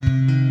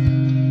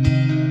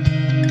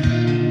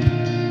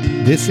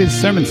This is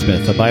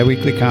Sermonsmith, a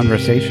bi-weekly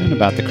conversation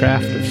about the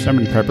craft of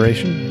sermon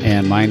preparation,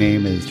 and my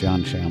name is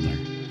John Chandler.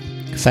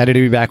 Excited to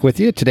be back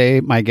with you.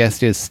 Today, my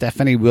guest is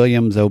Stephanie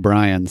Williams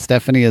O'Brien.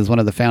 Stephanie is one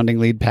of the founding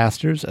lead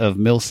pastors of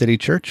Mill City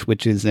Church,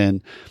 which is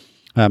in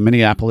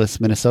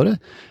Minneapolis, Minnesota,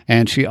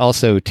 and she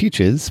also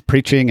teaches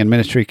preaching and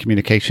ministry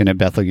communication at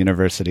Bethel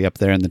University up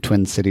there in the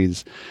Twin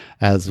Cities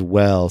as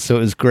well. So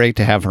it was great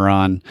to have her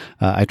on.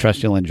 I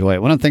trust you'll enjoy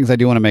it. One of the things I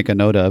do want to make a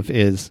note of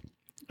is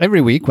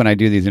every week when I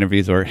do these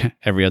interviews, or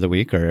every other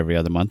week or every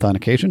other month on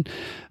occasion,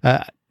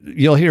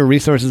 you'll hear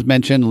resources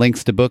mentioned,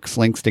 links to books,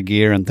 links to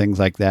gear, and things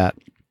like that.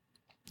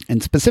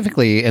 And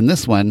specifically in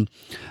this one,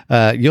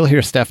 you'll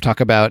hear Steph talk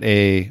about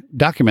a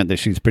document that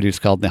she's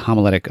produced called the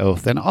Homiletic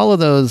Oath. And all of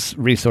those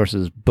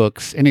resources,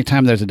 books,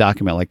 anytime there's a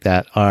document like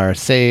that, are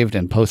saved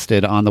and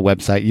posted on the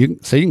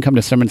website. So you can come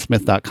to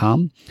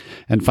sermonsmith.com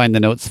and find the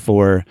notes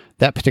for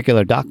that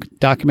particular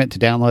document to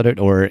download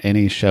it, or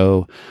any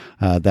show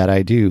that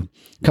I do.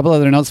 A couple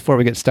other notes before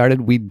we get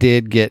started. We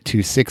did get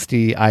to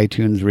 60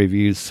 iTunes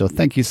reviews, so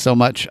thank you so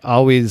much.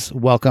 Always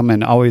welcome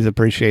and always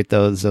appreciate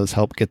those. Those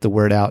help get the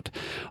word out.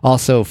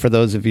 Also, for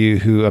those of you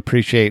who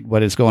appreciate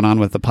what is going on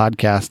with the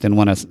podcast and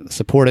want to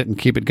support it and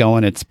keep it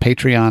going, it's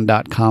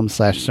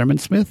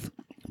patreon.com/sermonsmith,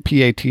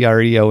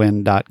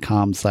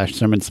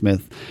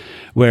 patreon.com/sermonsmith,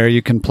 where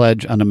you can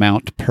pledge an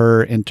amount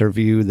per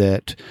interview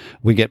that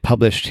we get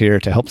published here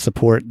to help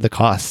support the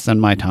costs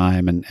and my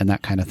time and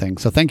that kind of thing.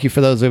 So thank you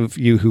for those of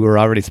you who are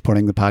already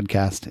supporting the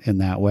podcast in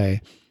that way.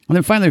 And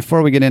then finally,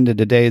 before we get into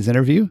today's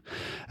interview,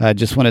 I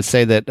just want to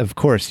say that, of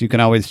course, you can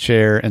always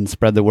share and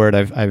spread the word.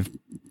 I've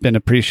been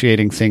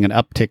appreciating seeing an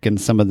uptick in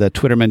some of the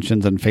Twitter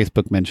mentions and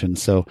Facebook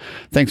mentions. So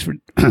thanks for,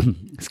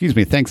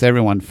 thanks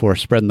everyone for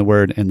spreading the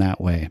word in that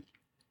way.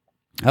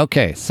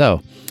 Okay,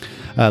 so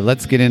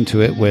let's get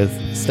into it with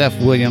Steph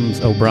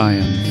Williams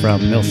O'Brien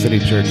from Mill City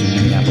Church in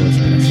Minneapolis,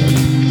 Minnesota.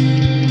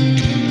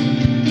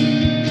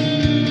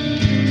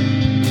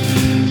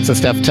 So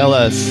Steph, tell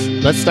us,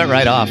 let's start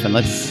right off and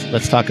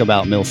let's talk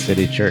about Mill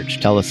City Church.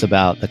 Tell us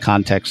about the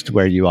context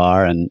where you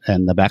are and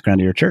the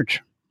background of your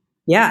church.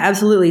 Yeah,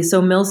 absolutely.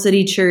 So Mill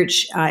City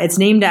Church, it's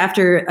named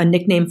after a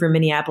nickname for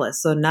Minneapolis.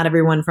 So not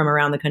everyone from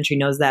around the country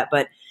knows that,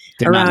 but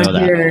around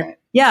here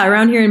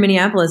in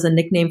Minneapolis, a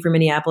nickname for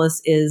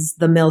Minneapolis is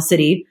the Mill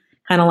City.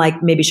 Kind of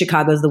like maybe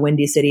Chicago's the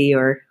Windy City,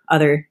 or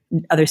other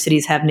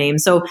cities have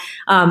names. So,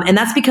 and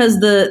that's because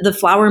the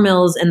flour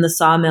mills and the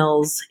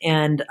sawmills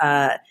and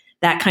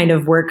that kind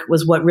of work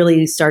was what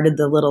really started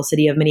the little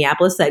city of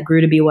Minneapolis that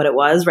grew to be what it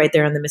was right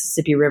there on the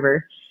Mississippi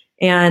River.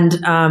 And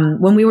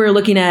when we were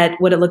looking at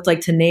what it looked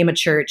like to name a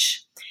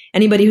church,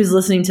 anybody who's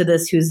listening to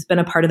this who's been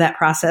a part of that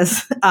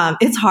process,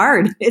 it's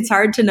hard. It's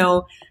hard to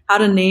know how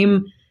to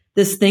name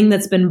this thing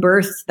that's been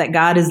birthed that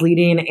God is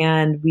leading.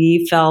 And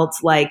we felt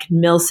like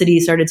Mill City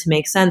started to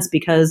make sense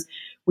because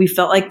we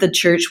felt like the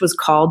church was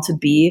called to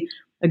be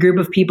a group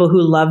of people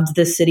who loved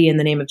this city in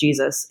the name of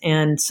Jesus.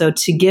 And so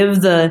to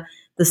give the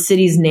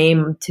city's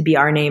name to be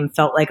our name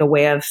felt like a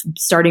way of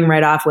starting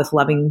right off with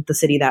loving the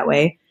city that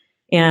way.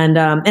 And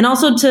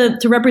also to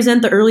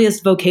represent the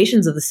earliest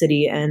vocations of the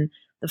city, and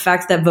the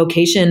fact that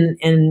vocation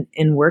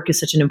in work is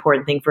such an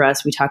important thing for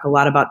us. We talk a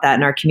lot about that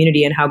in our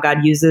community and how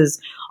God uses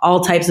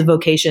all types of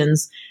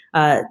vocations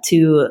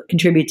to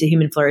contribute to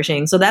human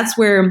flourishing. So that's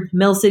where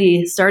Mill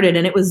City started,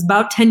 and it was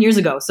about 10 years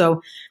ago.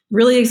 So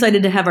really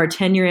excited to have our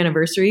 10-year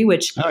anniversary,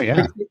 which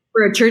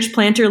for a church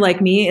planter like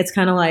me, it's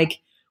kind of like,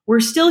 we're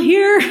still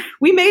here.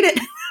 We made it.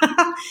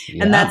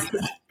 And that's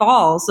this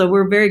fall. So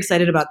we're very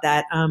excited about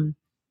that.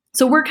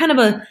 So we're kind of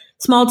a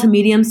small to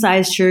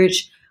medium-sized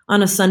church.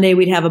 On a Sunday,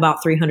 we'd have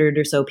about 300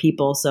 or so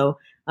people. So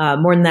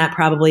more than that,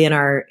 probably in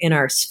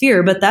our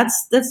sphere. But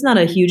that's not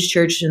a huge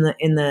church in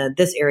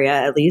this area,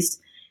 at least.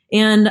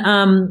 And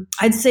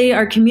I'd say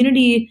our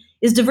community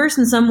is diverse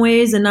in some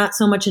ways and not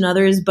so much in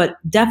others, but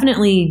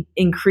definitely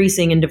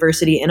increasing in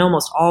diversity in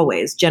almost all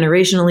ways: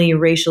 generationally,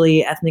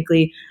 racially,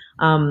 ethnically,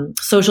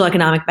 social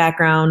economic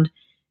background.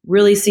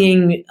 Really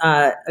seeing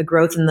a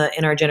growth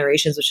in our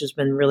generations, which has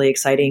been really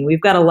exciting. We've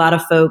got a lot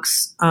of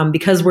folks,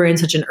 because we're in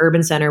such an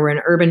urban center, we're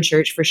an urban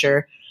church for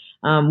sure.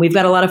 We've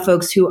got a lot of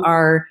folks who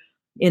are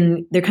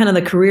they're kind of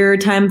the career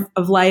time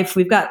of life.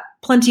 We've got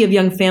plenty of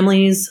young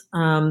families,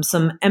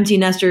 some empty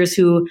nesters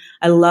who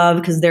I love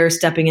because they're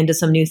stepping into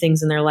some new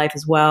things in their life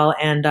as well.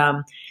 And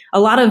a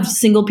lot of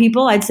single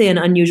people, I'd say an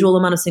unusual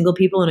amount of single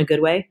people in a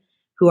good way,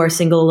 who are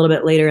single a little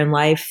bit later in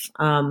life,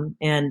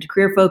 and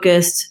career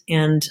focused,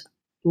 and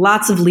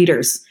lots of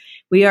leaders.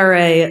 We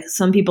are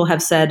some people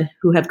have said,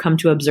 who have come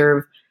to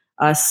observe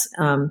us,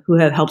 who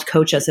have helped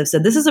coach us, have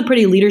said, this is a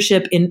pretty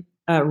leadership in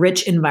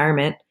rich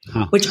environment,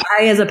 which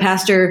I, as a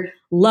pastor,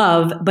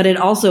 love, but it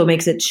also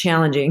makes it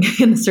challenging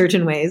in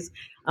certain ways,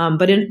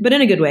 but in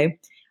a good way.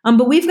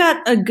 But we've got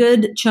a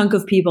good chunk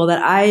of people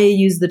that I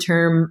use the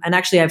term, and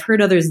actually I've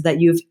heard others that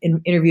you've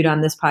interviewed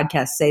on this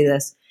podcast say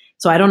this.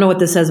 So I don't know what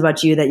this says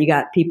about you, that you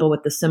got people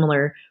with the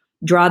similar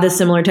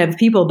type of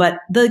people, but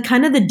the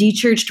kind of the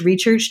de-churched,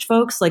 re-churched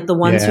folks, like the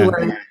ones who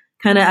are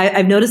kind of,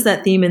 I've noticed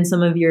that theme in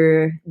some of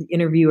your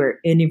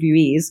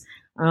interviewees,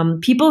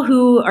 People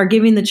who are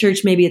giving the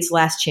church maybe its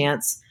last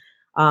chance,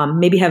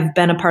 maybe have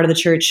been a part of the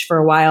church for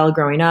a while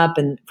growing up,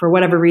 and for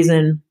whatever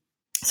reason,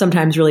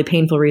 sometimes really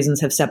painful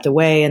reasons, have stepped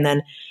away, and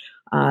then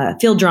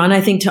feel drawn,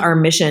 I think, to our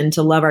mission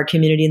to love our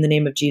community in the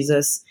name of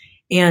Jesus,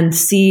 and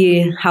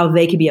see how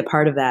they could be a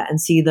part of that,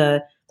 and see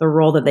the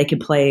role that they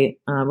could play.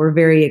 We're a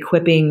very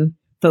equipping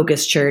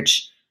focused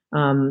church.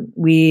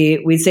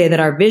 We say that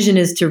our vision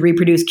is to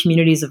reproduce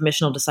communities of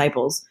missional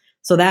disciples.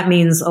 So that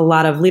means a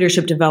lot of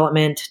leadership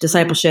development,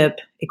 discipleship,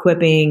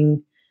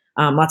 equipping,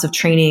 lots of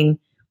training.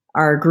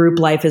 Our group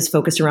life is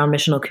focused around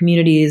missional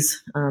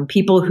communities,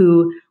 people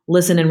who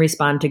listen and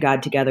respond to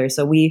God together.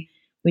 So we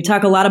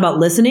talk a lot about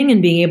listening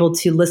and being able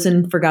to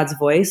listen for God's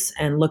voice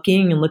and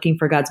looking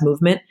for God's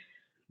movement.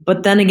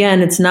 But then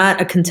again, it's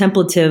not a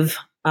contemplative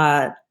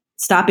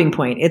stopping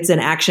point. It's an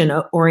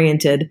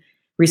action-oriented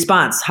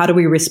response. How do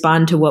we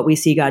respond to what we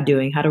see God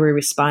doing? How do we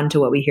respond to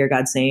what we hear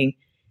God saying,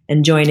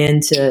 and join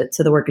into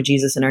the work of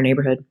Jesus in our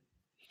neighborhood?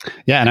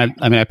 Yeah,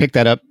 and I picked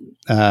that up,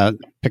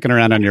 picking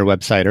around on your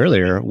website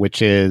earlier,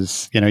 which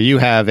is, you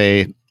have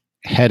a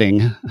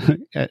heading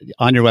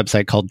on your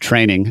website called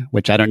training,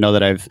 which I don't know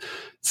that I've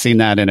seen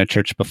that in a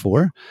church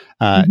before.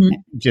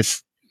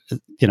 Just,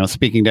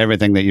 speaking to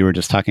everything that you were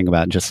just talking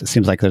about, just it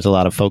seems like there's a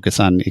lot of focus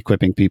on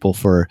equipping people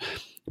for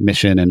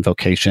mission and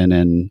vocation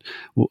and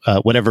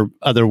whatever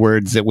other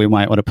words that we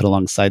might want to put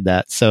alongside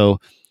that. So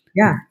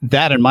yeah,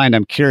 that in mind,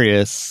 I'm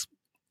curious,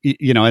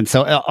 and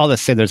so I'll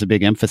just say there's a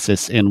big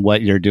emphasis in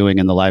what you're doing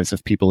in the lives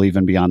of people,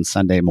 even beyond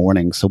Sunday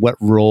morning. So what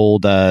role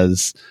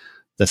does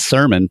the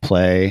sermon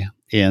play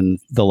in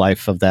the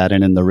life of that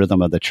and in the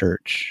rhythm of the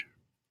church?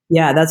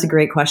 Yeah, that's a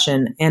great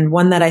question. And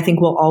one that I think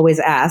we'll always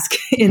ask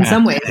in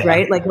some ways,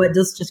 right? Like, what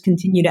just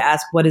continue to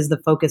ask, what is the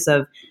focus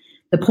of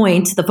the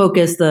point, the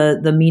focus,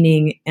 the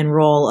meaning and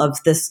role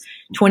of this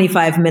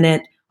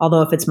 25-minute,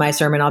 although if it's my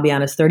sermon, I'll be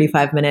honest,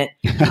 35-minute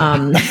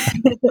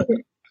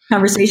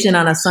conversation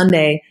on a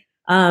Sunday.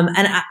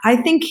 And I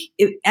think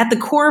at the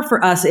core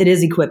for us, it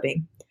is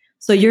equipping.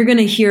 So you're going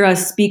to hear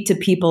us speak to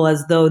people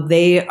as though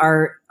they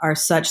are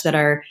such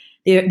that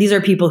these are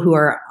people who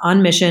are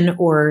on mission,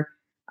 or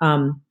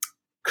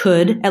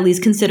could at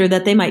least consider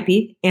that they might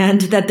be,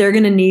 and that they're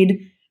going to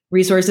need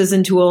resources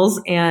and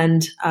tools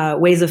and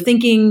ways of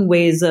thinking,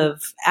 ways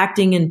of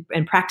acting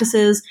and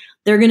practices.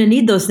 They're going to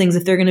need those things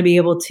if they're going to be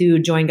able to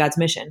join God's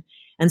mission.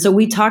 And so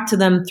we talk to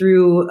them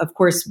through, of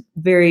course,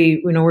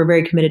 we're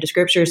very committed to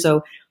Scripture.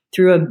 So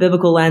through a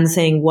biblical lens,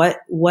 saying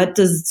what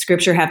does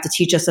Scripture have to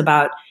teach us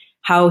about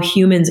how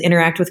humans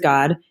interact with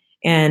God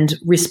and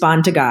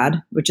respond to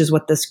God, which is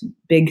what this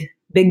big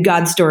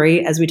God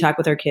story, as we talk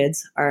with our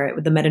kids,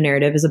 the meta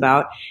narrative is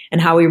about,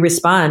 and how we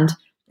respond.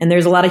 And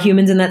there's a lot of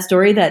humans in that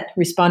story that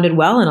responded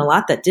well, and a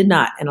lot that did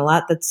not, and a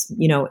lot that's,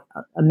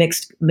 a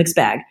mixed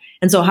bag.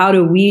 And so how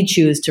do we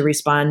choose to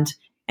respond,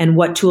 and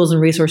what tools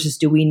and resources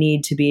do we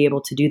need to be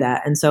able to do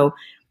that? And so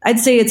I'd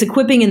say it's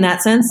equipping in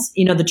that sense.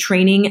 The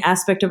training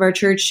aspect of our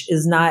church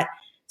is not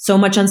so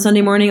much on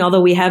Sunday morning,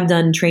 although we have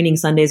done training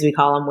Sundays, we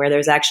call them, where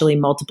there's actually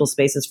multiple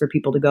spaces for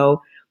people to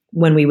go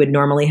when we would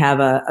normally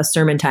have a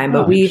sermon time.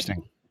 But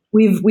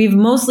we've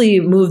mostly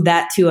moved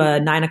that to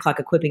a 9:00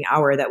 equipping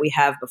hour that we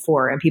have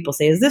before. And people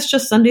say, is this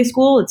just Sunday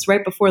school? It's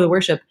right before the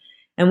worship.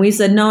 And we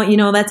said, no,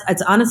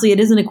 it's honestly, it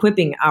is an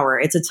equipping hour.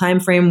 It's a time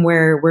frame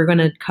where we're going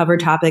to cover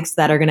topics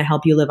that are going to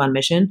help you live on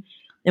mission.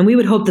 And we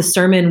would hope the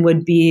sermon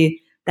would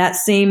be that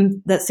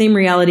same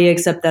reality,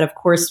 except that, of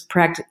course,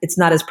 it's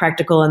not as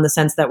practical in the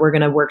sense that we're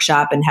going to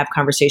workshop and have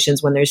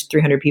conversations when there's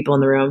 300 people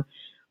in the room.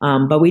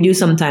 But we do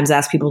sometimes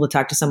ask people to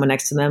talk to someone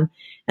next to them.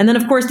 And then,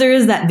 of course, there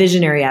is that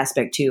visionary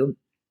aspect too.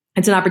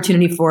 It's an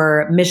opportunity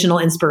for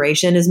missional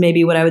inspiration is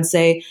maybe what I would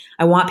say.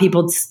 I want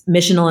people's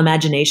missional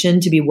imagination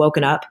to be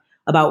woken up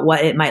about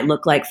what it might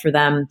look like for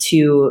them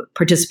to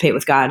participate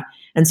with God.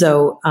 And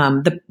so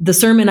the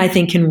sermon, I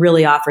think, can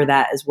really offer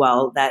that as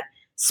well, that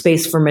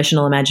space for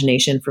missional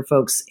imagination for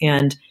folks.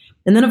 And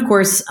then, of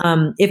course,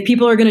 if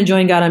people are going to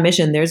join God on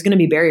mission, there's going to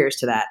be barriers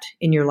to that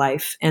in your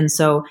life. And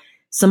so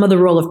some of the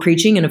role of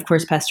preaching, and of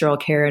course, pastoral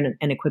care and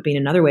equipping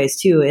in other ways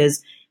too,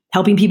 is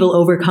helping people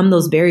overcome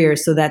those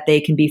barriers so that they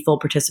can be full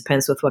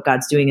participants with what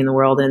God's doing in the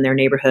world and in their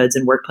neighborhoods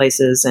and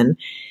workplaces and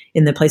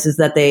in the places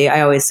that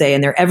I always say,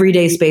 in their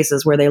everyday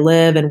spaces where they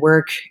live and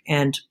work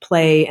and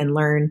play and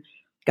learn.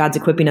 God's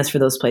equipping us for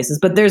those places.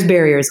 But there's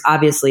barriers,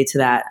 obviously, to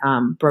that.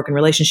 Broken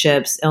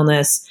relationships,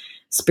 illness,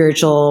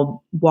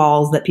 spiritual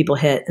walls that people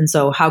hit. And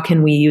so how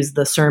can we use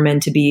the sermon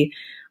to be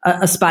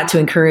a spot to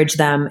encourage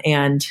them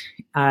and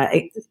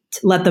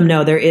let them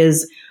know there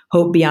is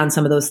hope beyond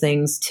some of those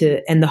things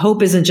and the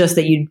hope isn't just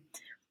that you'd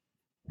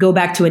go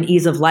back to an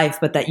ease of life,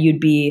 but that you'd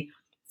be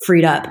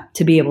freed up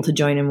to be able to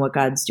join in what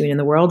God's doing in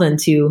the world and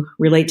to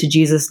relate to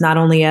Jesus, not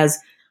only as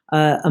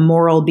a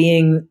moral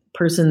being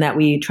person that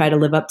we try to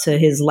live up to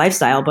his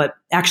lifestyle, but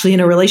actually in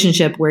a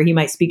relationship where he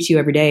might speak to you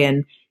every day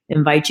and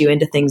invite you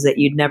into things that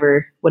you'd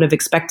never would have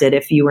expected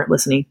if you weren't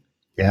listening.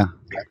 Yeah.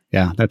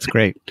 That's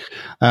great.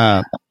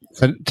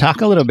 So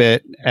talk a little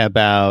bit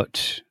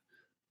about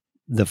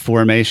the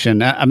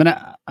formation. I'm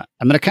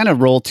I'm going to kind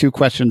of roll two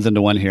questions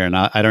into one here, and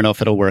I don't know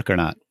if it'll work or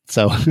not.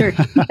 So sure.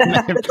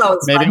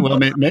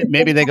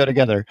 maybe they go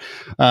together.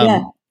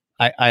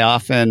 I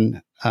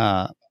often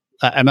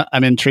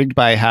I'm intrigued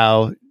by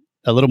how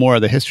a little more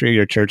of the history of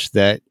your church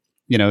that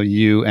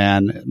you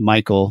and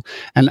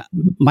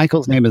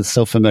Michael's name is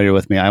so familiar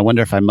with me. I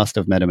wonder if I must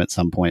have met him at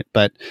some point.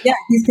 But yeah,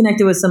 he's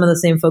connected with some of the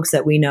same folks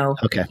that we know.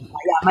 Okay,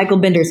 Michael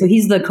Binder. So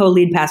he's the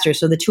co-lead pastor.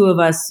 So the two of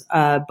us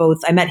both.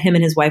 I met him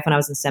and his wife when I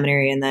was in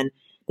seminary, and then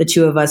the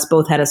two of us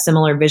both had a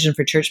similar vision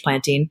for church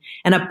planting.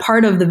 And a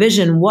part of the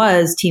vision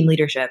was team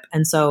leadership.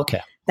 And so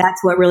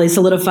that's what really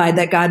solidified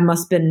that God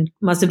must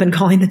have been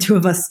calling the two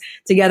of us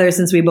together,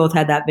 since we both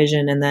had that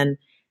vision, and then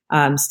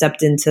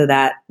stepped into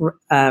that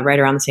right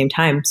around the same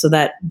time. So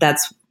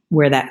that's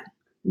where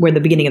the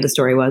beginning of the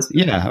story was.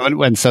 Yeah.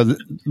 And so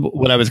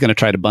what I was going to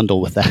try to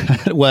bundle with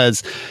that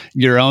was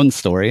your own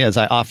story. As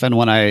I often,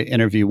 when I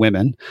interview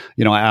women,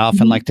 I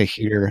often like to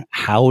hear,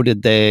 how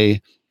did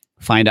they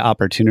find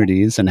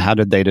opportunities, and how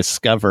did they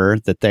discover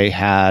that they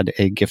had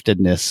a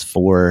giftedness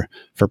for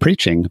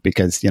preaching?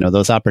 Because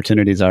those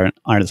opportunities aren't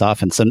as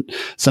often. So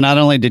not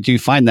only did you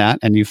find that,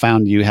 and you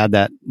found you had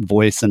that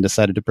voice and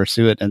decided to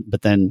pursue it,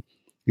 but then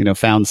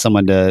found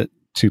someone to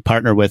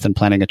partner with and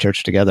planning a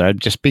church together. I'd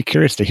just be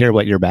curious to hear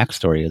what your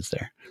backstory is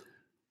there.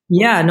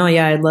 Yeah,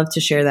 I'd love to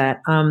share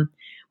that.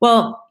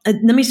 Well,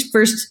 let me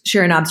first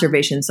share an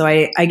observation. So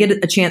I get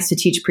a chance to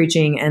teach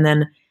preaching, and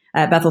then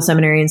at Bethel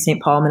Seminary in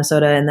St. Paul,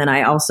 Minnesota. And then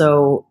I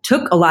also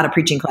took a lot of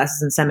preaching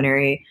classes in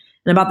seminary.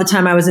 And about the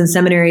time I was in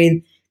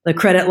seminary, the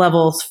credit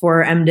levels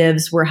for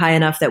MDivs were high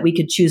enough that we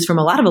could choose from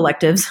a lot of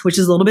electives, which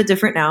is a little bit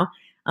different now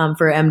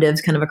for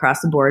MDivs kind of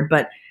across the board.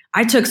 But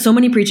I took so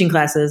many preaching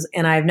classes,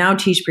 and I've now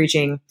teach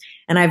preaching,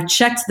 and I've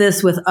checked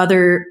this with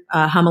other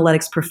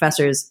homiletics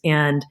professors.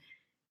 And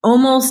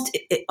almost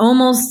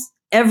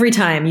every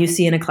time you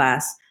see in a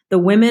class, the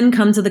women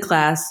come to the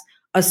class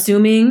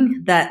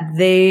assuming that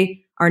they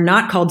are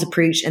not called to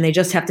preach and they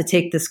just have to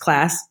take this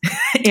class.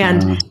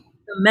 And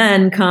the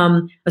men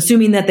come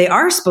assuming that they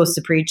are supposed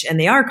to preach and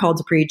they are called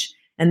to preach,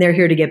 and they're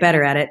here to get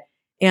better at it.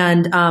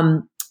 And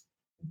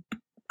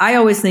I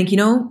always think,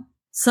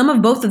 some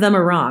of both of them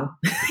are wrong.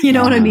 You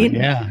know what I mean?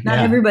 Not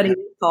everybody is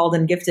called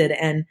and gifted,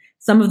 and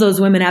some of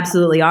those women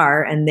absolutely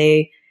are. And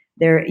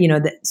they're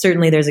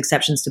certainly there's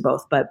exceptions to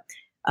both, but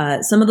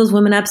some of those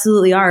women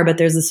absolutely are. But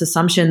there's this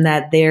assumption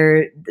that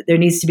there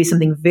needs to be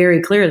something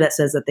very clear that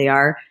says that they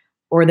are,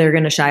 or they're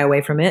going to shy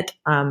away from it.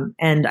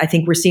 And I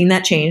think we're seeing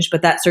that change,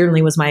 but that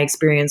certainly was my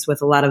experience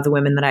with a lot of the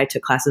women that I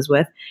took classes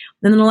with.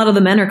 And then a lot of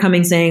the men are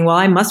coming saying, well,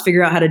 I must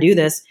figure out how to do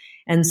this.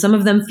 And some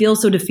of them feel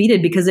so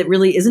defeated because it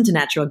really isn't a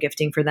natural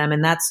gifting for them.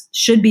 And that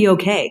should be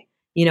okay,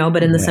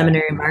 but in the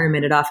seminary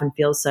environment, it often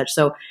feels such.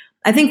 So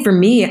I think for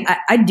me,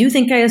 I do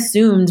think I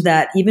assumed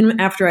that even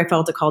after I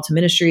felt a call to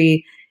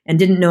ministry and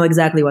didn't know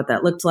exactly what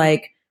that looked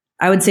like,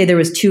 I would say there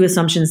was two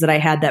assumptions that I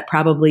had that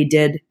probably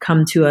did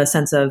come to a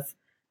sense of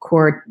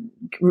core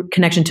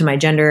connection to my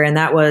gender. And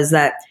that was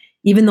that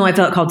even though I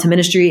felt called to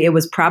ministry, it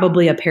was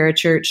probably a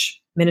parachurch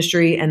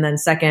ministry. And then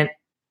second,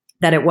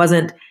 that it was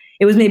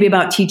maybe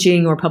about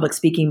teaching or public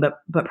speaking,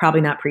 but probably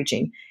not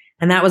preaching.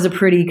 And that was a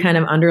pretty kind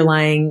of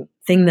underlying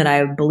thing that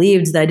I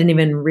believed that I didn't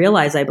even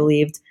realize I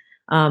believed.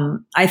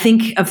 I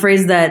think a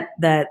phrase that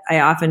I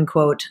often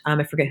quote,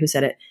 I forget who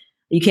said it.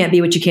 You can't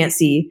be what you can't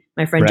see.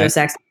 My friend Joe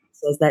Saxon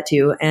says that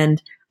too.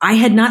 And I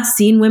had not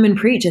seen women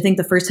preach. I think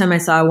the first time I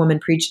saw a woman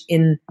preach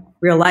in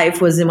real life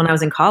was when I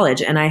was in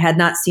college, and I had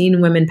not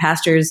seen women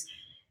pastors,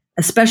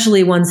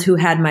 especially ones who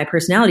had my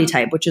personality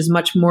type, which is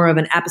much more of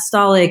an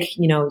apostolic,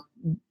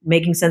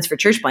 making sense for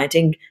church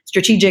planting,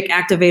 strategic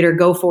activator,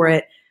 go for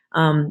it,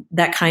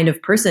 that kind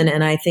of person.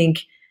 And I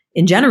think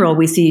in general,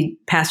 we see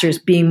pastors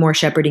being more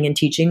shepherding and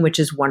teaching, which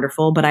is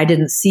wonderful, but I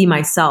didn't see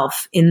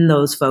myself in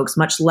those folks,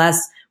 much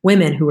less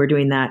women who were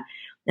doing that.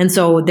 And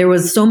so there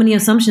was so many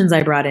assumptions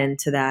I brought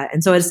into that.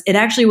 And so it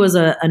actually was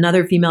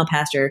another female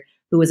pastor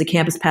who was a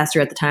campus pastor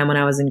at the time when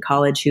I was in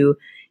college, who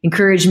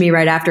encouraged me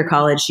right after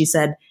college. She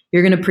said,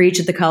 "You're going to preach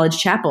at the college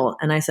chapel."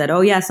 And I said,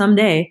 "Oh yeah,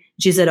 someday."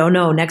 She said, "Oh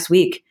no, next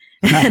week."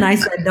 And I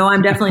said, "No,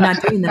 I'm definitely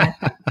not doing that."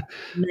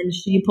 And then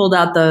she pulled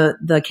out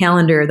the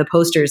calendar, the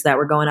posters that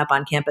were going up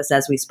on campus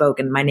as we spoke,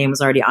 and my name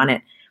was already on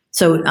it.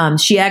 So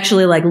she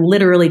actually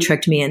literally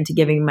tricked me into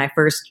giving my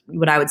first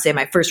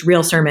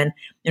real sermon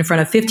in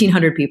front of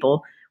 1,500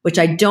 people, which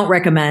I don't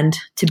recommend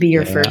to be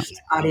your first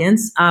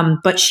audience.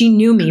 But she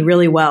knew me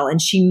really well,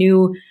 and she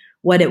knew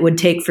what it would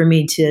take for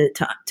me to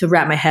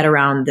wrap my head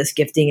around this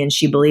gifting, and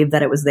she believed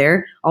that it was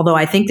there. Although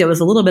I think there was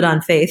a little bit on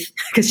faith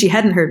because she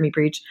hadn't heard me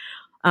preach.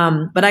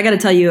 But I got to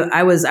tell you,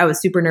 I was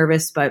super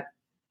nervous. But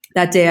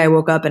that day I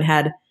woke up and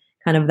had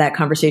kind of that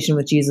conversation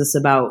with Jesus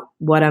about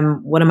what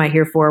am I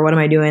here for? What am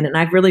I doing? And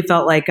I really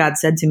felt like God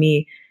said to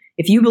me,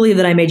 if you believe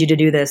that I made you to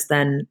do this,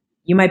 then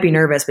you might be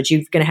nervous, but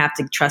you're going to have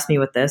to trust me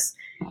with this.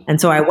 And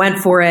so I went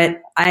for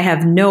it.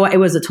 It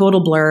was a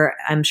total blur.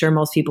 I'm sure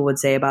most people would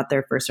say about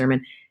their first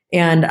sermon.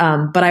 And,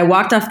 but I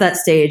walked off that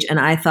stage and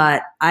I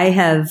thought, I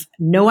have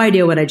no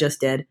idea what I just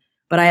did,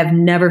 but I have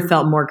never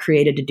felt more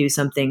created to do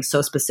something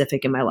so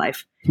specific in my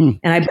life. And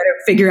I better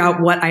figure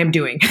out what I'm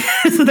doing.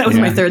 So that was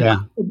my third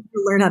thought, to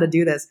learn how to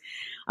do this.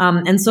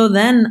 And so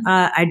then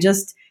I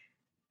just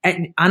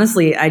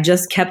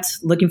kept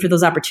looking for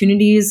those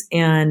opportunities.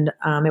 And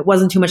it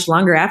wasn't too much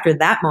longer after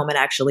that moment,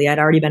 actually. I'd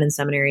already been in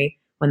seminary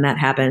when that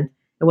happened.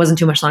 It wasn't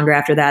too much longer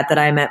after that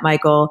I met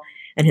Michael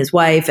and his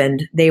wife,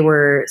 and they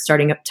were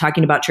starting up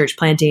talking about church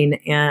planting.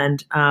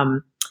 And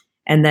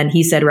then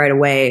he said right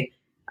away,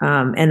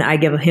 and I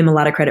give him a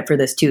lot of credit for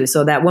this too.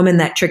 So that woman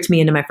that tricked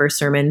me into my first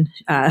sermon,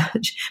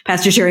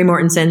 Pastor Sherry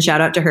Mortensen, shout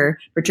out to her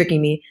for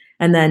tricking me.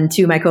 And then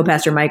to my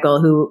co-pastor,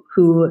 Michael,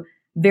 who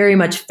very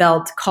much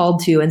felt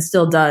called to, and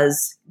still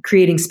does,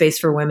 creating space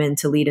for women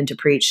to lead and to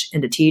preach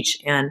and to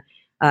teach. And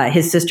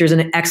his sister's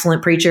an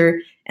excellent preacher.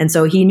 And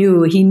so he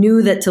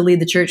knew that to lead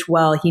the church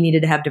well, he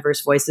needed to have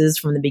diverse voices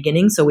from the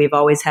beginning. So we've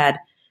always had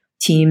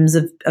teams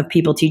of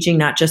people teaching,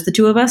 not just the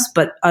two of us,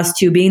 but us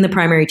two being the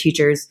primary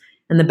teachers.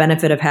 And the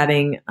benefit of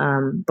having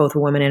both a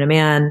woman and a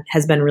man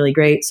has been really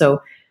great.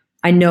 So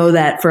I know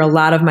that for a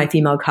lot of my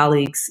female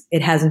colleagues,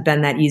 it hasn't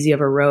been that easy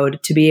of a road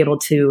to be able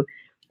to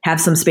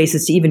have some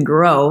spaces to even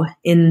grow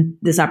in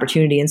this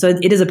opportunity. And so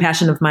it is a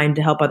passion of mine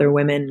to help other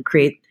women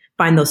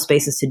find those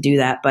spaces to do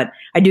that. But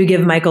I do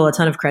give Michael a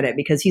ton of credit,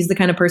 because he's the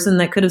kind of person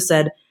that could have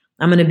said,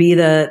 I'm going to be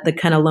the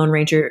kind of Lone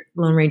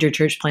Ranger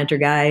church planter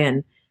guy.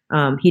 And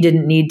he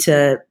didn't need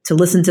to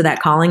listen to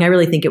that calling. I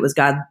really think it was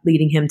God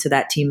leading him to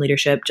that team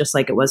leadership, just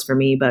like it was for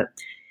me. But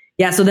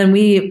yeah, so then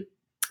we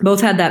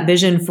both had that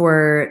vision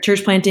for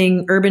church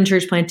planting, urban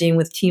church planting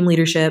with team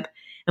leadership.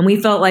 And we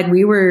felt like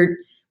we were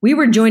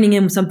joining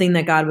in with something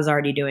that God was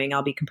already doing.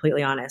 I'll be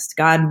completely honest.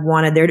 God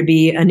wanted there to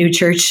be a new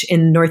church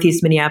in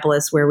Northeast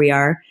Minneapolis where we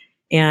are.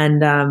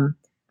 And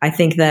I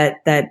think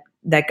that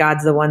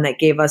God's the one that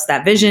gave us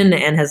that vision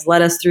and has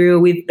led us through.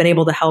 We've been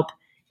able to help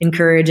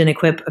encourage and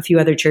equip a few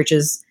other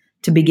churches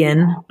to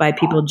begin by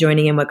people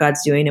joining in what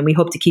God's doing. And we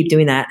hope to keep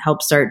doing that,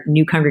 help start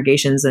new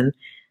congregations. And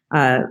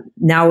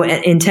now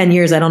in 10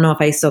 years, I don't know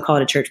if I still call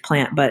it a church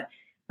plant, but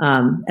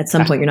at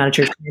some point you're not a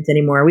church plant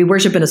anymore. We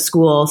worship in a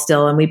school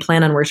still, and we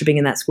plan on worshiping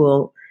in that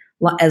school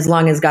as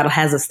long as God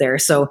has us there.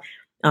 So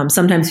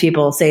sometimes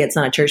people say it's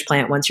not a church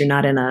plant once you're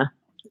not in a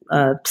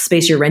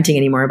space you're renting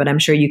anymore, but I'm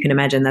sure you can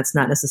imagine that's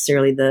not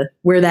necessarily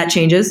where that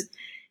changes.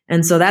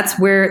 And so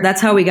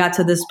that's how we got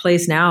to this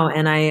place now.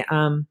 And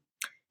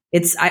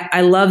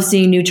I love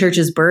seeing new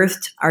churches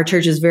birthed. Our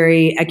church is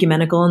very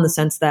ecumenical in the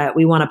sense that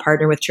we want to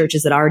partner with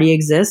churches that already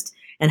exist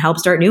and help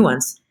start new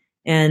ones.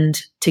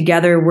 And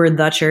together we're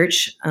the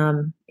church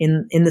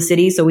in the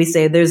city. So we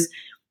say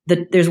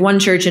there's one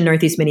church in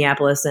Northeast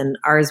Minneapolis, and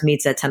ours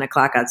meets at 10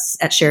 o'clock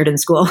at Sheridan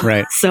School.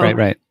 Right. So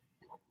right.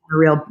 A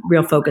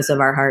real focus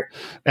of our heart.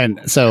 And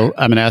so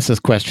I'm going to ask this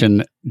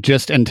question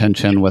just in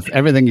tension with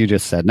everything you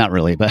just said. Not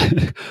really, but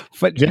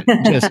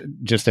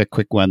just a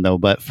quick one though.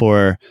 But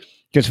for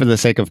the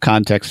sake of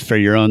context, for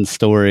your own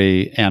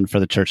story and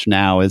for the church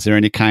now, is there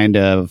any kind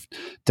of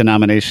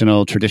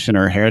denominational tradition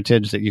or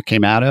heritage that you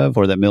came out of,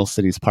 or that Mill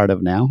City's part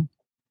of now?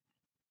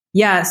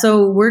 Yeah,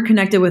 so we're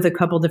connected with a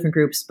couple different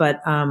groups,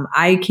 but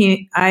I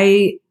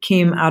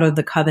came out of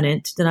the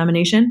Covenant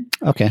denomination.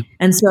 Okay,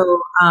 and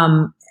so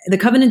the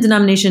Covenant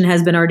denomination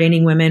has been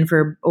ordaining women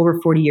for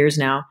over 40 years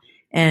now.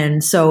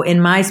 And so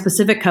in my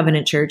specific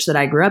Covenant church that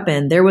I grew up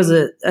in, there was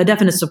a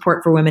definite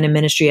support for women in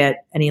ministry at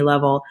any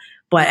level.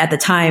 But at the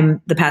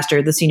time,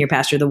 the senior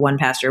pastor, the one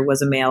pastor,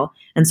 was a male.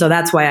 And so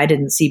that's why I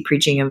didn't see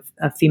preaching of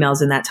females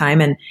in that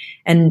time.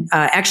 And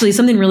actually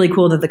something really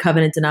cool that the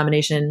Covenant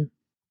denomination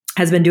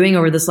has been doing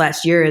over this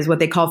last year is what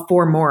they call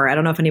Four More. I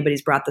don't know if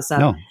anybody's brought this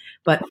up,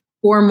 but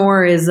Four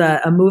More is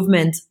a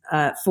movement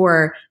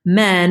for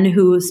men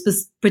who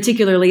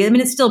particularly, I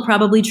mean, it's still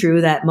probably true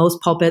that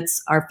most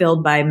pulpits are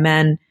filled by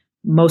men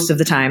most of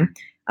the time.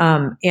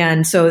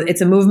 And so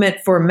it's a movement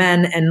for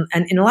men and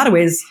in a lot of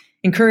ways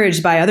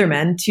encouraged by other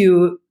men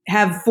to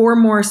have 4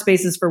 more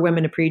spaces for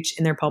women to preach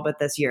in their pulpit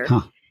this year.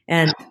 Huh.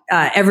 And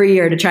every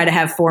year to try to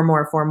have 4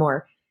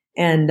 more.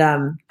 And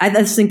I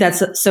just think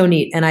that's so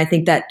neat. And I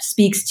think that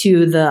speaks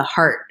to the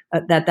heart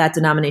that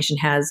denomination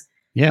has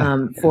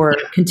for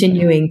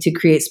continuing to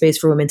create space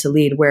for women to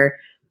lead, where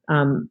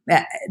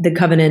the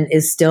Covenant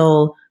is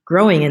still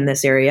growing in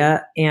this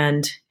area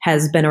and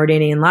has been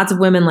ordaining lots of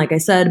women, like I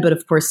said, but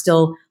of course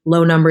still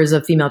low numbers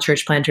of female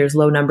church planters,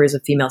 low numbers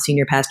of female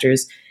senior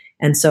pastors.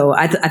 And so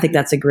I think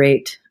that's a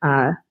great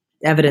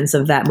evidence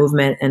of that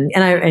movement,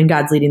 and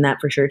God's leading that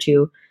for sure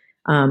too.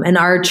 And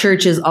our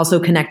church is also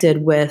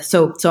connected with,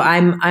 so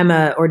I'm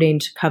a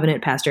ordained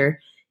Covenant pastor,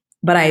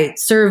 but I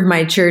serve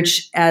my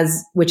church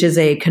which is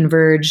a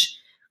Converge,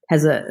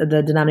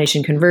 the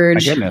denomination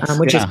Converge,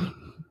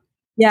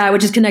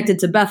 which is connected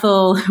to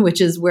Bethel, which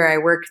is where I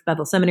work,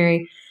 Bethel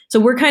Seminary. So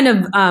we're kind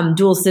of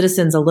dual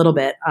citizens a little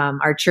bit.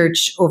 Our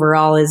church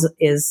overall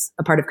is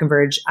a part of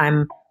Converge.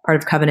 I'm part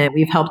of Covenant.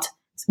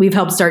 We've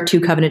helped start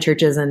 2 Covenant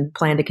churches and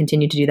plan to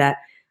continue to do that.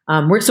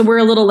 We're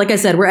a little, like I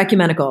said, we're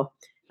ecumenical.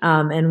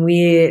 And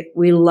we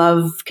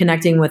love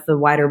connecting with the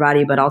wider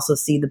body, but also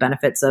see the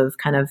benefits of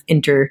kind of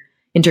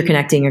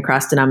interconnecting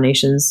across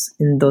denominations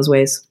in those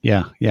ways.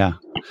 Yeah.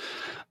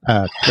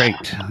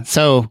 Great.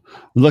 So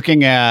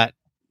looking at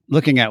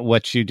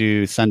what you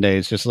do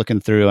Sundays, just looking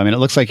through, I mean, it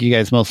looks like you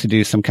guys mostly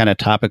do some kind of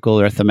topical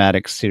or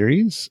thematic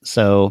series.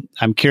 So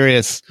I'm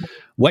curious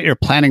what your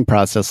planning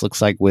process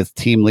looks like with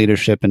team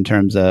leadership in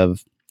terms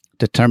of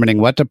determining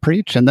what to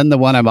preach. And then the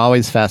one I'm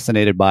always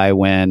fascinated by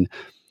when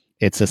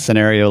it's a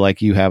scenario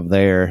like you have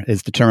there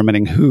is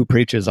determining who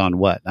preaches on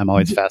what. I'm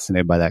always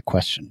fascinated by that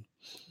question.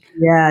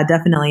 Yeah,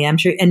 definitely. I'm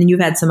sure. And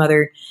you've had some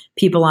other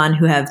people on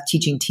who have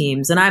teaching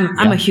teams, and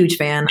I'm a huge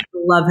fan. I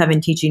love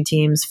having teaching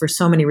teams for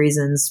so many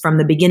reasons, from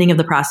the beginning of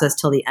the process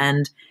till the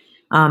end.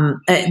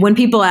 When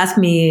people ask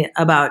me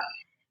about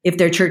if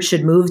their church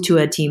should move to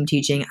a team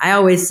teaching, I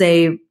always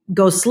say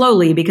go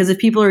slowly, because if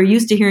people are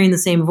used to hearing the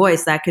same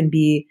voice, that can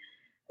be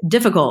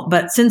difficult.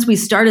 But since we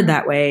started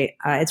that way,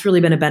 it's really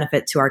been a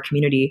benefit to our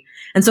community.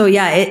 And so,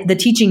 the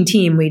teaching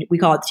team, we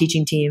call it the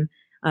teaching team,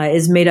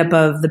 is made up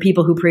of the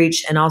people who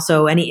preach and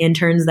also any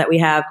interns that we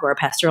have who are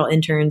pastoral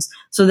interns,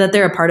 so that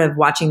they're a part of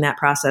watching that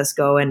process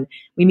go. And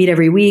we meet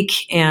every week.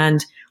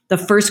 And the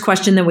first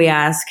question that we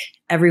ask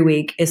every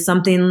week is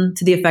something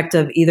to the effect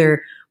of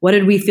either what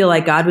did we feel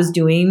like God was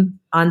doing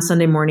on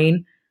Sunday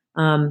morning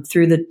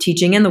through the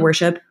teaching and the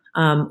worship?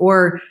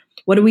 Or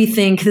what do we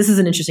think? This is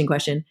an interesting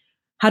question.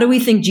 How do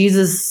we think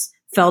Jesus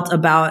felt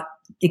about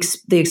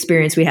the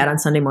experience we had on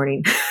Sunday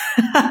morning?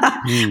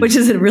 Which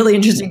is a really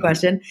interesting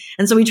question.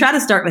 And so we try to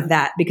start with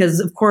that, because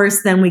of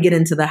course, then we get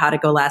into the how to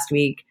go last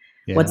week.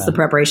 Yeah. What's the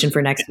preparation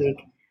for next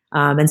week?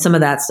 And some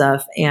of that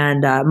stuff.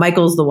 And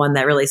Michael's the one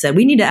that really said,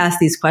 we need to ask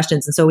these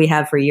questions. And so we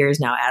have for years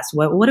now asked,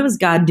 what was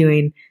God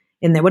doing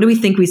in there? What do we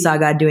think we saw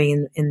God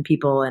doing in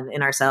people and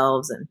in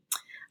ourselves?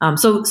 And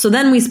so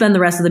then we spend the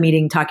rest of the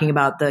meeting talking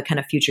about the kind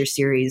of future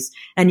series.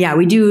 And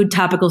we do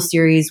topical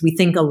series. We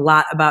think a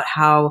lot about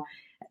how,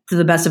 to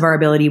the best of our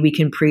ability, we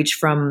can preach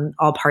from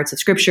all parts of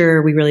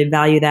Scripture. We really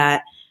value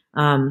that.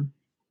 And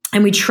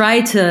we try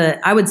to,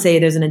 I would say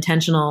there's an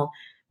intentional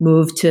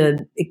move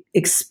to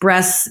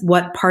express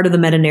what part of the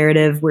meta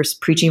narrative we're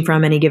preaching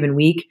from any given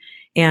week,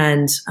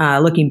 and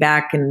looking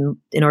back and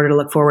in order to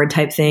look forward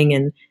type thing,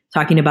 and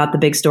talking about the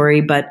big story.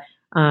 But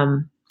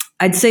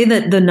I'd say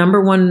that the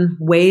number one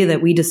way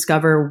that we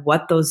discover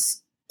what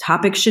those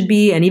topics should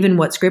be, and even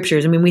what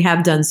scriptures, I mean, we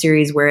have done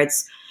series where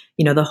it's,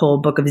 the whole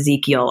book of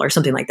Ezekiel or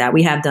something like that.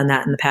 We have done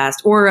that in the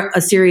past, or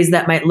a series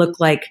that might look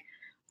like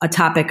a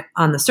topic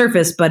on the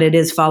surface, but it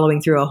is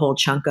following through a whole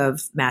chunk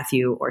of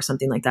Matthew or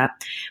something like that.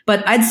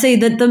 But I'd say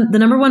that the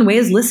number one way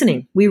is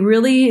listening. We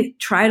really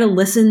try to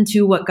listen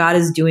to what God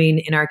is doing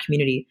in our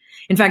community.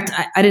 In fact,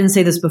 I didn't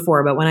say this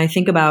before, but when I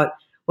think about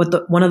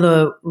one of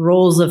the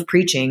roles of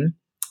preaching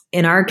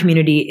in our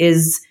community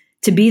is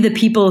to be the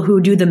people who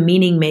do the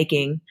meaning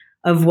making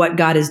of what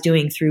God is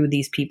doing through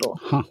these people.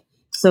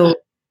 So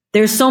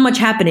there's so much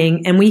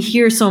happening, and we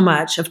hear so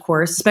much, of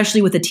course,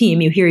 especially with a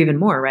team, you hear even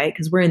more, right?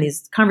 Because we're in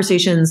these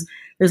conversations.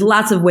 There's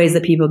lots of ways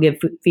that people give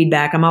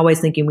feedback. I'm always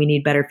thinking we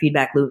need better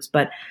feedback loops,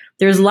 but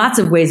there's lots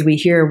of ways we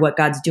hear what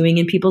God's doing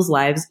in people's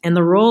lives. And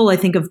the role, I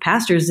think, of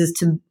pastors is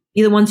to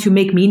be the ones who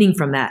make meaning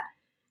from that,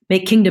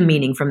 make kingdom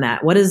meaning from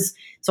that.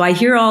 So I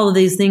hear all of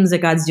these things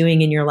that God's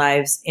doing in your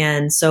lives.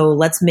 And so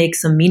let's make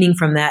some meaning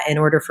from that in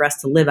order for us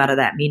to live out of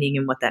that meaning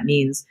and what that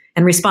means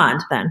and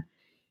respond then.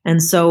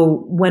 And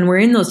so when we're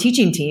in those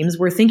teaching teams,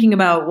 we're thinking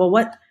about, well,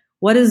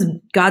 what is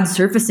God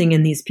surfacing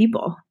in these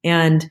people?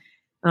 And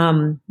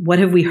what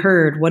have we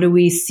heard? What do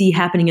we see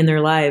happening in their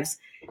lives?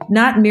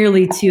 Not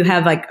merely to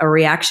have like a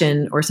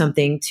reaction or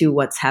something to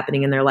what's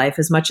happening in their life,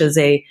 as much as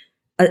a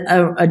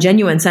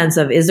genuine sense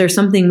of, is there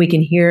something we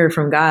can hear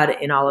from God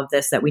in all of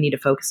this that we need to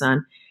focus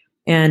on?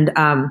 And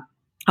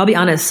I'll be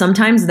honest,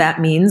 sometimes that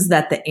means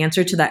that the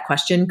answer to that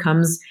question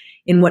comes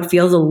in what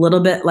feels a little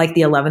bit like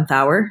the 11th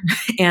hour.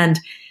 And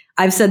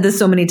I've said this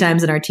so many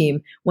times in our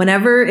team,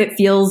 whenever it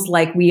feels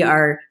like we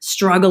are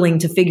struggling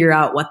to figure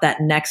out what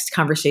that next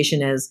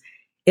conversation is,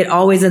 it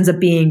always ends up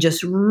being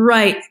just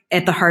right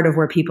at the heart of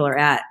where people are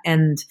at.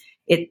 And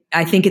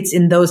I think it's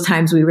in those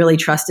times we really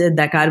trusted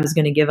that God was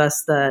going to give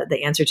us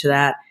the answer to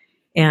that.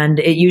 And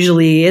it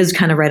usually is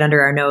kind of right under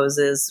our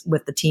noses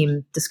with the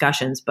team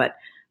discussions. But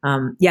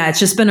it's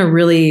just been a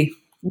really,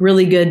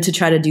 really good to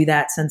try to do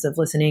that sense of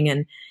listening.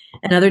 And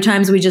other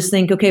times we just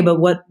think, okay, but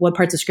what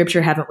parts of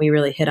Scripture haven't we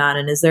really hit on?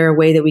 And is there a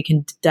way that we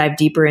can dive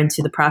deeper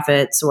into the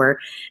prophets or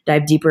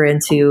dive deeper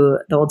into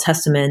the Old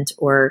Testament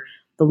or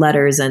the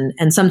letters?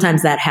 And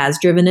sometimes that has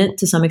driven it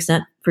to some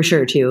extent, for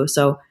sure, too.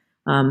 So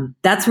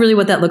that's really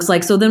what that looks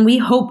like. So then we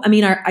hope,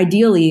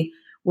 ideally,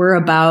 we're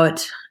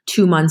about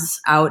 2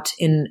 months out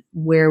in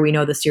where we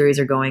know the series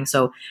are going.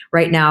 So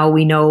right now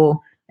we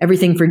know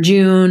everything for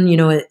June.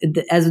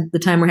 As the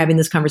time we're having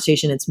this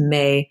conversation, it's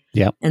May.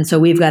 Yeah. And so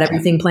we've got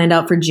everything planned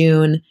out for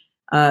June,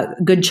 a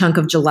good chunk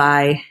of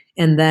July.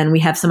 And then we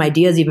have some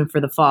ideas even for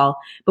the fall,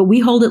 but we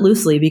hold it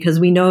loosely because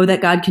we know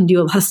that God can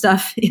do a lot of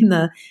stuff in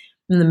the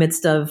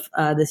midst of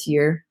this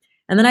year.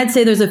 And then I'd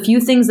say there's a few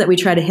things that we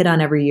try to hit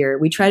on every year.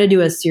 We try to do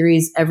a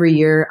series every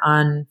year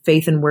on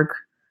faith and work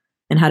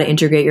and how to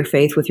integrate your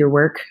faith with your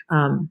work.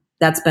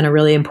 that's been a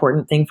really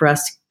important thing for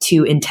us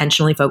to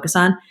intentionally focus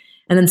on.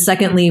 And then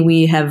secondly,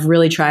 we have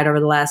really tried over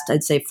the last,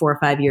 I'd say 4 or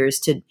 5 years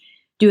to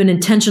do an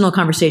intentional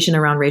conversation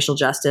around racial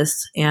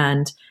justice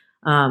and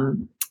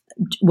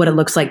what it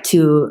looks like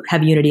to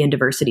have unity and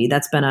diversity.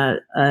 That's been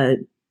a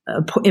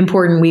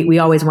important. We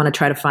always want to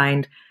try to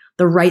find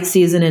the right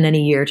season in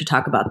any year to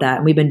talk about that.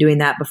 And we've been doing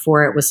that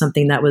before it was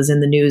something that was in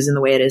the news in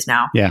the way it is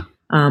now. Yeah.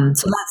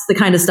 So that's the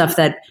kind of stuff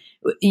that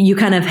you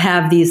kind of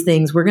have these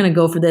things. We're going to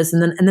go for this.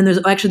 And then there's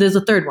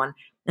a third one.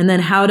 And then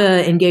how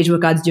to engage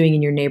what God's doing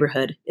in your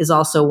neighborhood is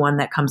also one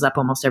that comes up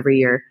almost every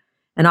year.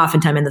 And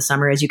oftentimes in the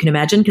summer, as you can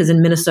imagine, because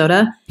in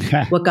Minnesota,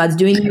 what God's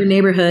doing in your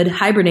neighborhood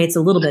hibernates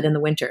a little bit in the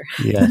winter.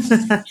 Yes.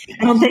 I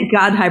don't think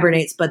God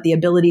hibernates, but the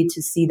ability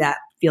to see that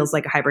feels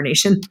like a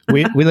hibernation.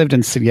 we lived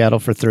in Seattle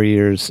for 3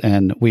 years,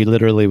 and we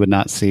literally would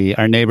not see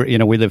our neighbor.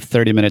 We live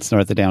 30 minutes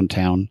north of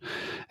downtown,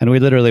 and we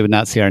literally would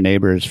not see our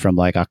neighbors from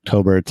like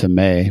October to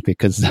May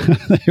because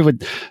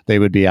they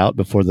would be out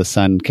before the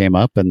sun came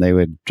up, and they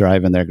would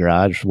drive in their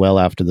garage well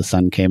after the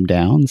sun came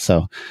down.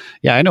 So,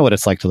 yeah, I know what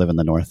it's like to live in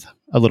the north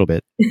a little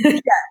bit.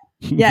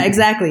 Yeah,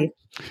 exactly.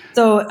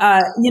 So,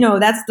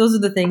 those are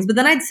the things. But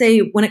then I'd say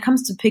when it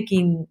comes to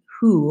picking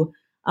who,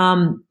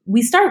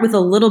 we start with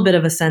a little bit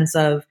of a sense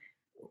of,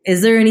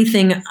 is there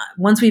anything,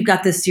 once we've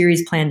got this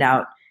series planned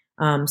out,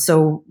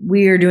 so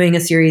we are doing a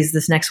series,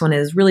 this next one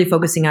is really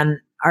focusing on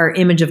our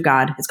image of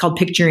God. It's called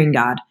Picturing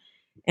God,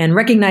 and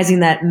recognizing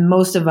that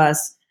most of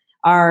us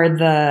are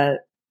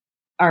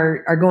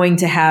going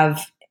to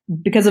have,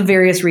 because of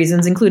various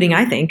reasons, including,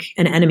 I think,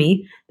 an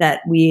enemy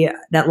that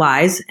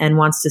lies and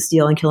wants to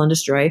steal and kill and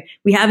destroy.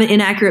 We have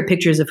inaccurate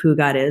pictures of who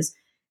God is.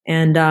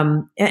 And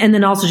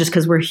then also just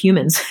because we're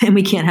humans and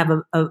we can't have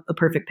a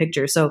perfect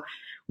picture. So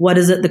what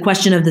is it? The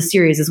question of the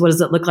series is, what does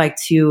it look like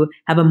to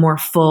have a more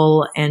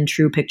full and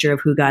true picture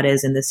of who God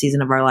is in this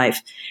season of our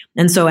life?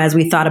 And so as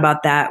we thought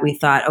about that, we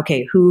thought,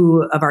 okay,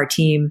 who of our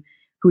team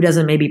who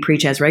doesn't maybe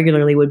preach as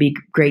regularly would be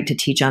great to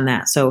teach on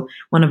that. So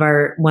one of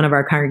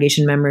our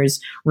congregation members,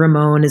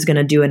 Ramon, is going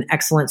to do an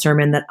excellent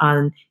sermon that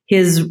on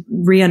his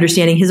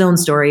re-understanding his own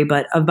story,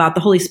 but about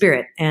the Holy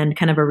Spirit and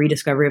kind of a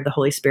rediscovery of the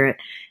Holy Spirit.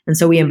 And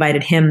so we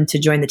invited him to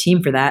join the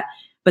team for that.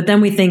 But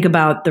then we think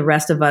about the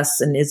rest of us,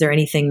 and is there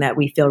anything that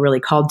we feel really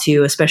called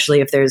to,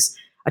 especially if there's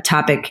a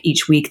topic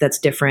each week that's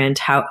different,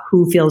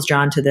 who feels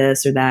drawn to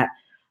this or that.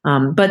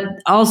 But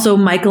also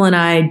Michael and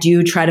I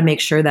do try to make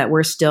sure that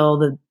we're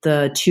still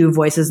the two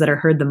voices that are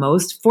heard the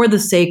most for the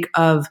sake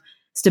of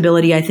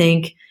stability, I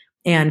think,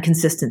 and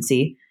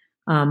consistency.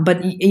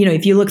 But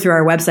if you look through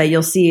our website,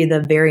 you'll see the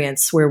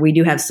variance where we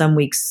do have some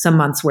weeks, some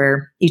months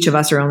where each of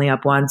us are only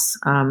up once.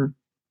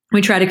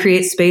 We try to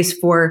create space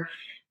for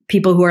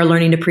people who are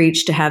learning to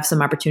preach to have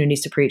some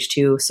opportunities to preach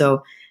too.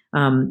 So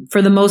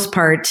for the most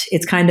part,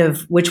 it's kind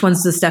of which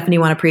ones does Stephanie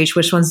want to preach?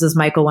 Which ones does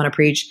Michael want to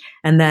preach?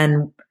 And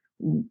then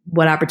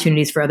what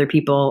opportunities for other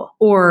people,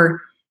 or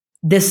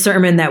this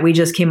sermon that we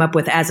just came up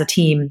with as a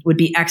team would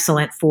be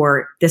excellent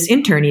for this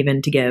intern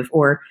even to give,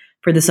 or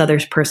for this other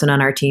person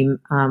on our team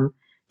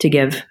to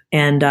give.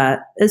 And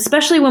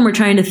especially when we're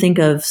trying to think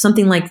of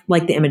something like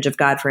the image of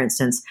God, for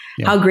instance,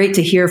 how great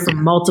to hear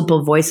from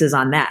multiple voices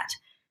on that,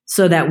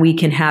 so that we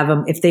can have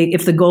them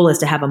if the goal is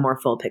to have a more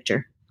full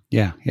picture.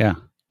 Yeah. Yeah.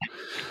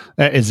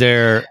 Is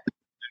there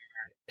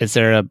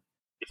a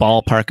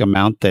ballpark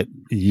amount that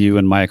you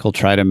and Michael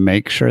try to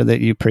make sure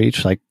that you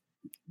preach, like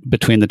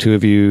between the two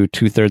of you,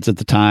 2/3 of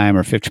the time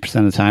or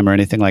 50% of the time or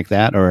anything like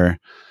that, or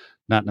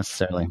not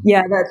necessarily?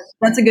 Yeah,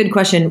 that's a good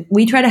question.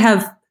 We try to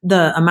have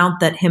the amount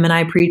that him and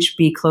I preach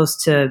be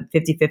close to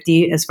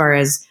 50-50 as far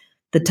as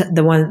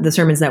the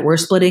sermons that we're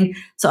splitting.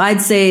 So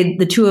I'd say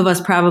the two of us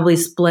probably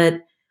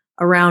split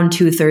around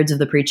 2/3 of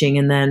the preaching,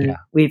 and then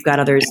we've got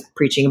others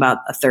preaching about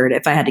a third.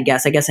 If I had to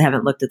guess, I guess I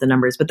haven't looked at the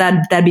numbers, but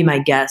that'd be my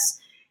guess,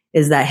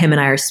 is that him and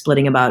I are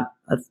splitting about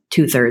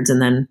 2/3,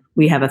 and then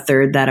we have a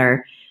third that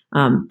are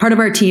part of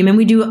our team. And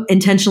we do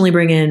intentionally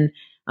bring in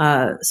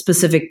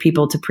specific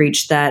people to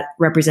preach that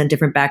represent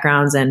different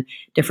backgrounds and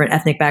different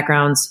ethnic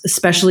backgrounds,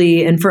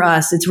 especially. And for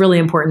us, it's really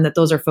important that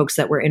those are folks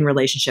that we're in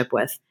relationship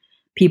with,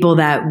 people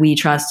that we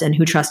trust and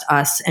who trust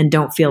us and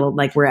don't feel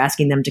like we're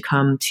asking them to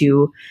come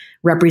to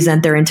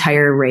represent their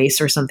entire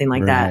race or something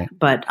like that.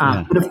 But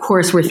of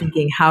course, we're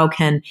thinking,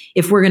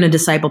 if we're going to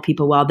disciple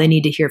people well, they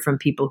need to hear from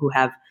people who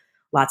have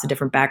lots of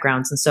different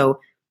backgrounds. And so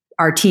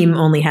our team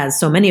only has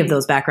so many of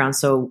those backgrounds.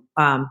 So,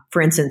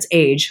 for instance,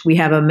 age, we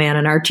have a man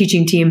on our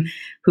teaching team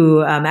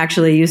who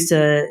actually he was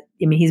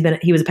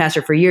a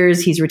pastor for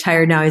years. He's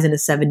retired now. He's in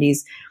his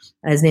 70s.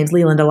 His name's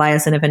Leland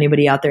Eliason, if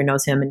anybody out there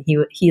knows him. And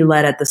he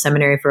led at the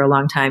seminary for a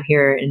long time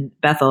here in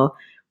Bethel.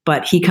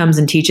 But he comes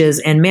and teaches,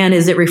 and man,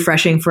 is it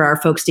refreshing for our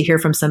folks to hear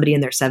from somebody in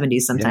their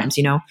 70s sometimes,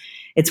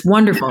 It's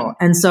wonderful.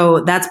 And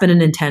so that's been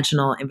an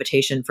intentional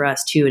invitation for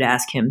us too, to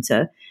ask him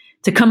to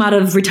come out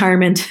of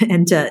retirement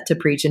and to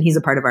preach. And he's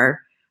a part of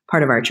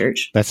our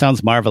church. That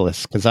sounds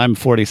marvelous, because I'm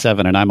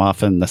 47 and I'm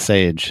often the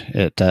sage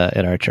at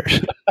our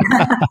church.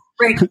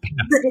 Right.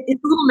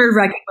 It's a little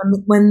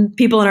nerve-wracking when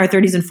people in our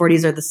 30s and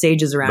 40s are the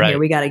sages around here.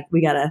 We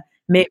gotta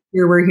make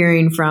sure we're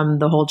hearing from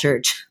the whole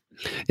church.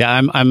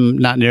 Yeah, I'm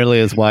not nearly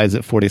as wise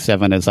at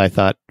 47 as I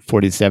thought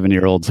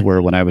 47-year-olds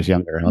were when I was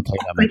younger. I'll tell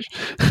you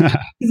that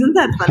much. Isn't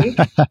that funny?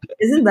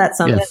 Isn't that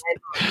something?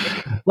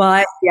 Yes. Well,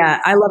 I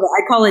love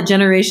it. I call it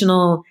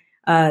generational,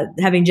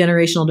 having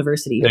generational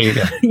diversity. There you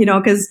go.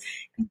 Because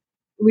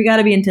we got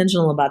to be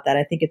intentional about that.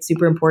 I think it's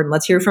super important.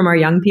 Let's hear from our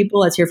young people.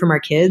 Let's hear from our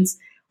kids.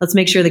 Let's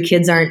make sure the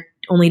kids aren't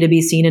only to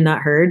be seen and not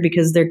heard,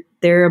 because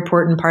they're an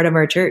important part of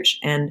our church.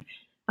 And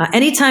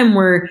anytime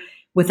we're,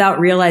 without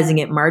realizing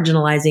it,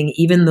 marginalizing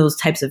even those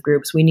types of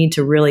groups, we need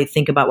to really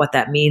think about what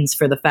that means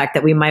for the fact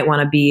that we might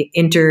want to be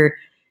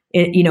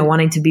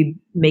wanting to be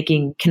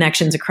making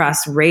connections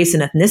across race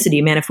and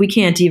ethnicity. Man, if we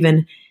can't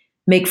even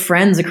make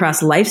friends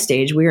across life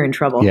stage, we're in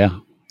trouble.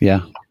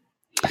 Yeah.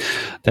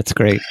 That's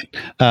great.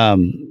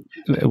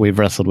 We've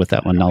wrestled with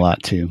that one a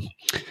lot too.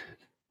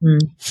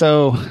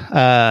 So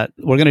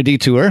we're going to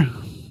detour,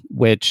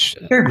 which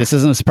This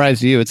isn't a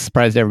surprise to you. It's a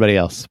surprise to everybody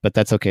else, but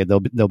that's okay.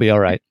 They'll be all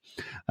right.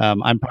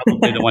 I'm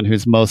probably the one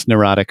who's most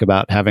neurotic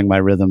about having my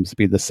rhythms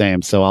be the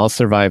same. So I'll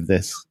survive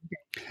this.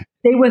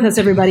 Stay with us,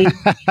 everybody.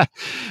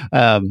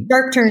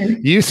 Dark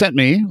turn. You sent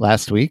me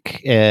last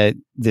week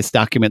this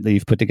document that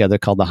you've put together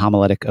called the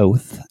Homiletic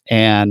Oath.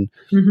 And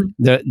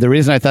the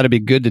reason I thought it'd be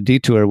good to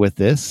detour with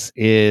this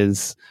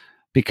is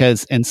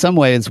because in some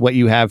ways what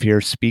you have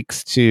here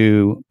speaks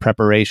to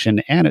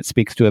preparation and it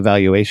speaks to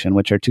evaluation,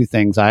 which are two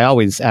things. I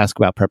always ask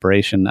about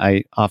preparation.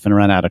 I often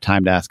run out of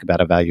time to ask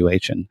about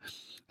evaluation.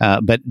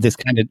 But this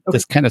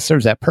kind of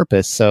serves that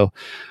purpose. So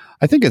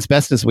I think as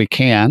best as we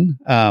can.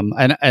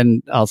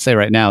 And I'll say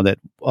right now that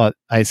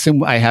I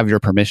assume I have your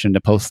permission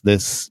to post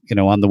this,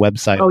 on the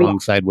website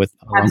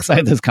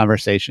alongside this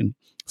conversation.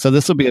 So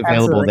this will be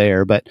available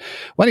there. But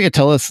why don't you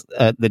tell us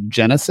the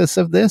genesis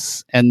of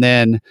this, and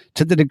then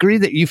to the degree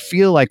that you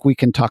feel like we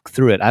can talk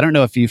through it. I don't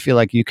know if you feel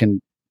like you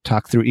can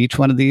talk through each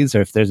one of these,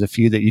 or if there's a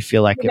few that you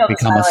feel like have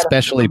become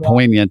especially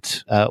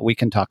poignant, we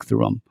can talk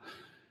through them.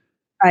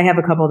 I have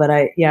a couple that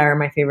are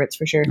my favorites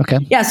for sure. Okay.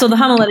 Yeah. So the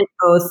Homiletic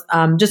Oath,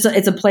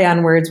 it's a play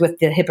on words with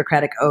the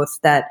Hippocratic Oath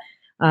that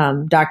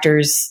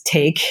doctors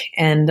take.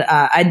 And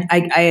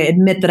I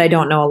admit that I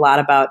don't know a lot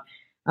about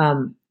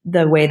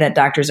the way that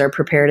doctors are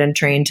prepared and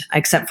trained,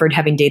 except for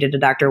having dated a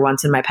doctor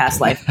once in my past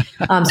life.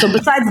 So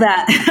besides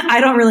that, I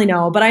don't really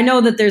know. But I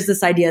know that there's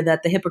this idea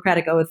that the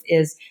Hippocratic Oath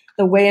is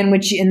the way in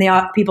which,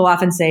 people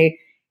often say,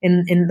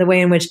 in the way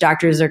in which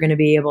doctors are going to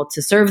be able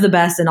to serve the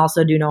best and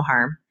also do no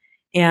harm.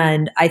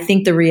 And I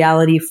think the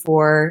reality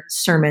for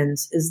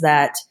sermons is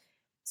that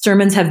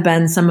sermons have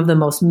been some of the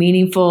most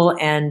meaningful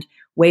and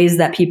ways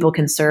that people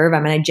can serve. I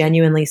mean, I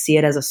genuinely see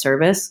it as a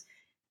service.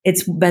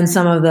 It's been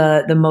some of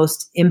the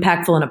most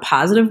impactful in a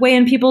positive way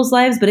in people's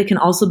lives, but it can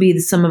also be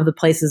some of the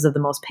places of the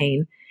most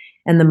pain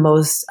and the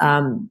most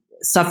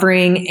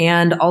suffering,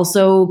 and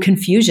also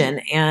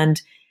confusion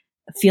and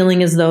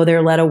feeling as though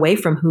they're led away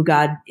from who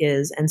God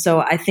is. And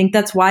so I think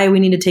that's why we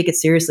need to take it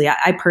seriously.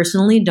 I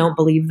personally don't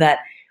believe that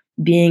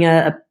being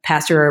a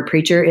pastor or a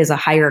preacher is a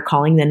higher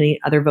calling than any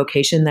other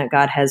vocation that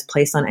God has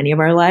placed on any of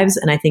our lives.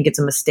 And I think it's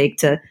a mistake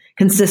to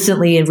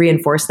consistently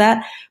reinforce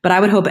that. But I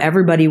would hope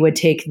everybody would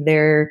take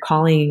their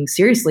calling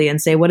seriously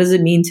and say, what does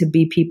it mean to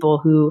be people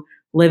who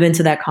live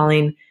into that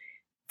calling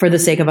for the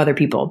sake of other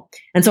people?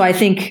 And so I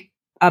think,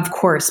 of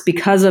course,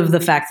 because of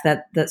the fact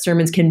that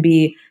sermons can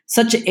be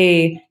such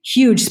a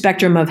huge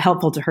spectrum of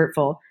helpful to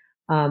hurtful,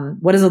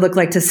 what does it look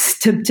like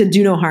to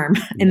do no harm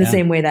in the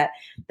same way that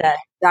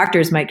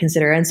doctors might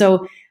consider? And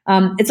so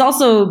it's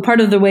also part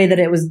of the way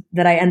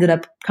that I ended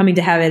up coming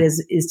to have it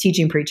is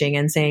teaching preaching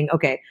and saying,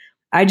 okay,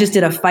 I just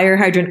did a fire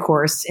hydrant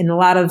course. In a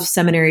lot of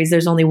seminaries,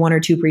 there's only 1 or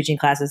 2 preaching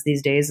classes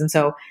these days. And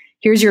so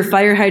here's your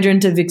fire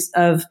hydrant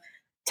of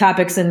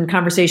topics and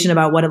conversation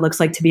about what it looks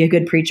like to be a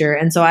good preacher.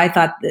 And so I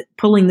thought that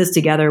pulling this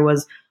together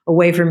was a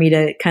way for me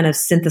to kind of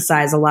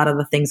synthesize a lot of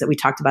the things that we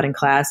talked about in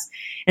class,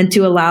 and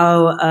to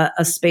allow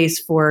a space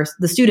for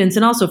the students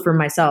and also for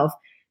myself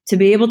to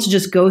be able to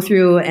just go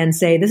through and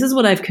say, this is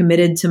what I've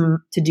committed to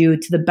do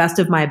to the best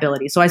of my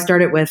ability. So I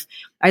started with,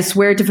 I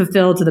swear to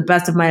fulfill to the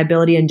best of my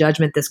ability and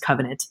judgment this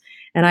covenant.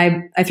 And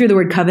I threw the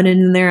word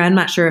covenant in there. I'm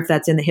not sure if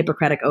that's in the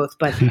Hippocratic Oath,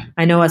 but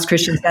I know us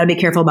Christians got to be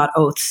careful about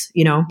oaths,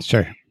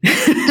 Sure.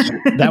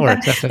 That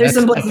works. There's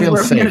some places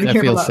where that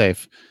feels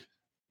safe.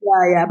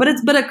 Yeah.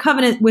 But a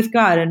covenant with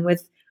God and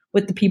with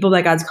the people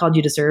that God's called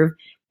you to serve.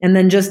 And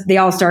then just, they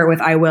all start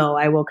with, I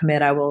will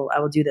commit, I will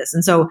do this.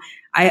 And so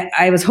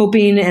I was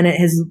hoping, and it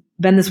has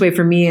been this way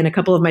for me, and a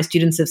couple of my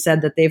students have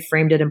said that they've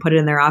framed it and put it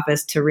in their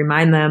office to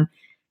remind them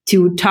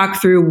to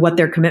talk through what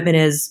their commitment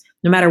is,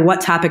 no matter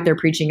what topic they're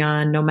preaching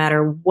on, no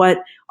matter what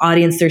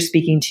audience they're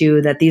speaking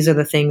to, that these are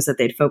the things that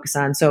they'd focus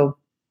on. So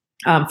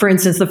for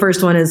instance, the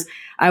first one is,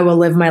 I will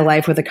live my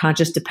life with a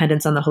conscious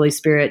dependence on the Holy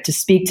Spirit to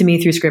speak to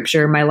me through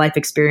Scripture, my life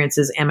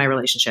experiences, and my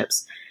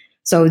relationships.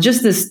 So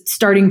just this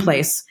starting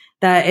place,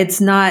 that it's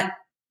not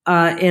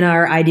in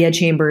our idea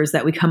chambers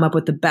that we come up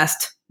with the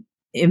best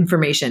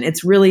information.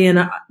 It's really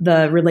in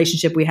the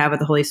relationship we have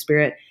with the Holy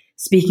Spirit,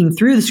 speaking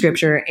through the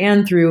Scripture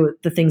and through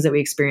the things that we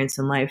experience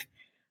in life.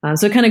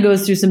 So it kind of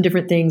goes through some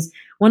different things.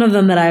 One of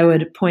them that I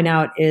would point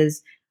out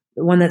is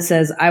the one that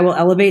says, I will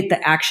elevate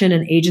the action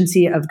and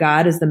agency of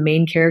God as the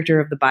main character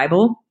of the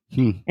Bible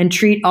and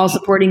treat all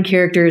supporting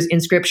characters in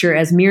Scripture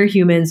as mere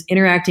humans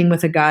interacting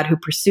with a God who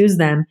pursues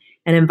them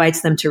and invites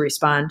them to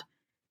respond.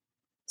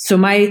 So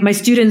my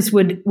students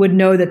would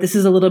know that this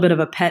is a little bit of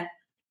a pet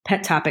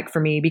topic for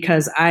me,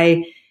 because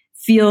I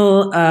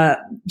feel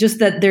just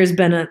that there's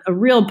been a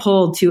real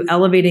pull to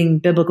elevating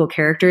biblical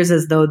characters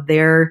as though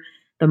they're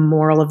the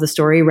moral of the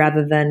story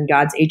rather than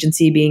God's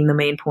agency being the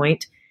main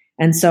point.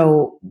 And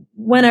so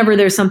whenever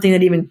there's something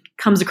that even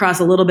comes across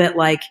a little bit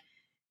like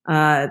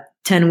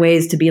 10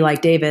 ways to be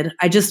like David,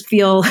 I just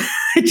feel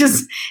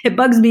it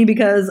bugs me,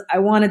 because I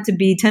want it to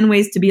be 10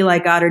 ways to be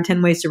like God or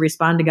 10 ways to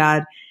respond to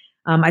God.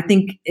 I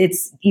think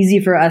it's easy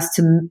for us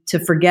to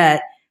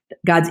forget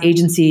God's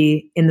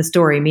agency in the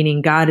story,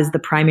 meaning God is the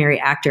primary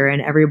actor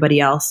and everybody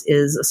else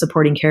is a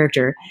supporting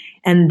character.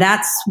 And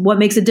that's what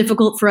makes it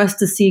difficult for us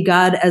to see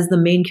God as the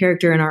main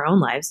character in our own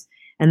lives,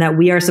 and that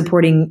we are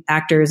supporting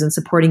actors and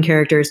supporting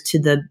characters to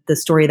the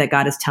story that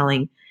God is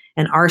telling.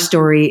 And our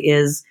story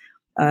is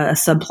a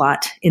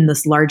subplot in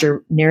this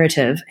larger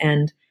narrative.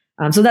 And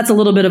so that's a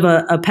little bit of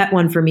a pet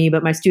one for me,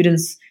 but my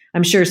students,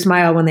 I'm sure,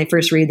 smile when they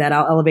first read that.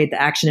 I'll elevate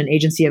the action and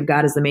agency of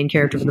God as the main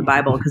character of the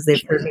Bible, because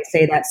they've heard me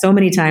say that so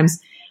many times.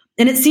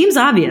 And it seems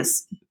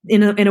obvious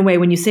in a way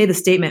when you say the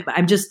statement, but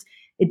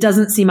it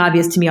doesn't seem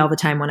obvious to me all the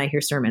time when I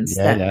hear sermons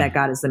that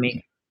God is the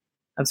main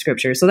of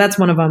Scripture. So that's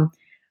one of them.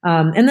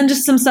 And then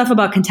just some stuff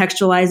about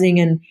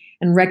contextualizing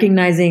and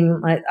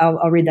recognizing.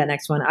 I'll read that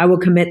next one. I will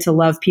commit to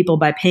love people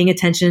by paying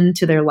attention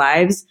to their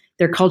lives,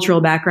 their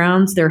cultural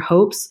backgrounds, their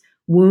hopes,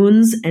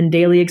 wounds, and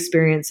daily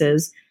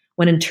experiences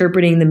when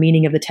interpreting the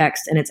meaning of the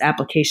text and its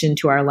application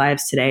to our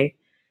lives today.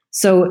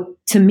 So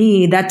to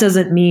me, that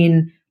doesn't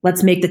mean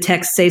let's make the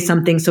text say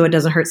something so it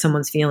doesn't hurt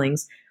someone's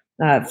feelings.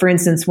 For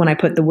instance, when I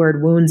put the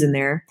word wounds in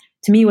there,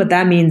 to me, what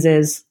that means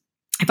is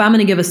if I'm going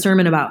to give a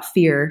sermon about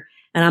fear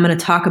and I'm going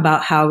to talk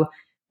about how,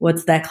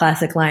 what's that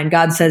classic line?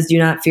 God says, do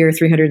not fear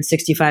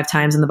 365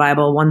 times in the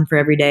Bible, one for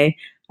every day.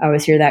 I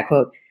always hear that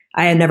quote.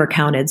 I have never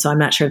counted, so I'm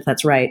not sure if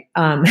that's right.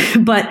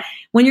 But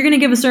when you're going to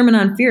give a sermon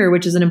on fear,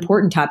 which is an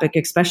important topic,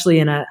 especially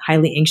in a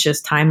highly anxious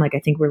time like I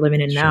think we're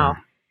living in now,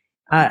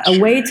 a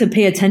way to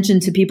pay attention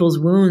to people's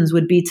wounds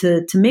would be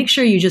to make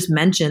sure you just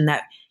mention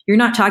that you're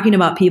not talking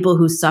about people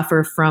who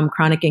suffer from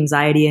chronic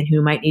anxiety and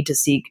who might need to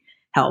seek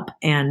help.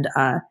 And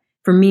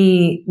for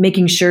me,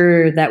 making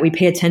sure that we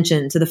pay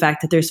attention to the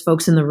fact that there's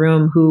folks in the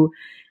room who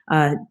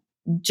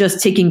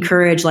just taking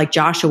courage like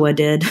Joshua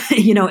did,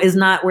 is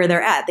not where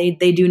they're at.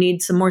 They do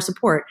need some more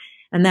support,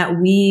 and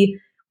that we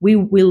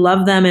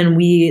love them and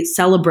we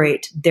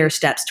celebrate their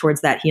steps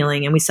towards that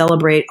healing, and we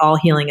celebrate all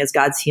healing as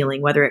God's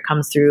healing, whether it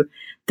comes through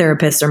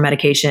therapists or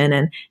medication.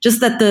 And just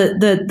that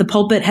the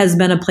pulpit has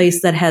been a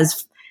place that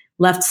has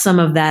left some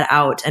of that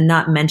out and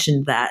not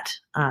mentioned that,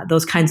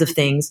 those kinds of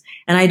things.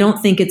 And I don't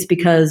think it's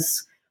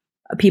because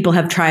people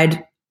have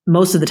tried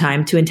most of the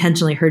time to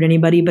intentionally hurt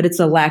anybody, but it's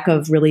a lack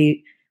of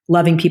really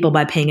loving people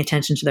by paying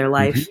attention to their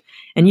life. Mm-hmm.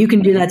 And you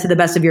can do that to the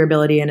best of your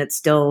ability, and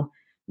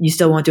you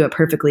still won't do it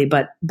perfectly.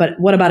 But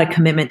what about a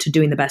commitment to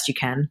doing the best you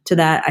can? To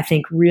that, I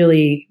think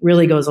really,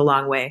 really goes a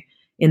long way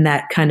in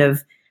that kind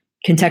of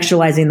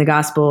contextualizing the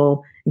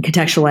gospel and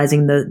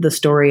contextualizing the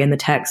story and the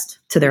text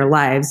to their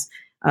lives.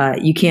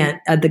 You can't,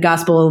 the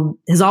gospel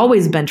has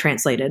always been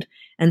translated.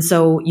 And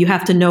so you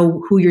have to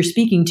know who you're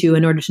speaking to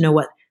in order to know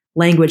what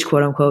language,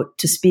 quote unquote,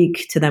 to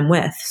speak to them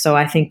with. So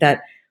I think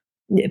that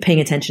paying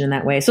attention in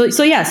that way. So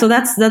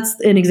that's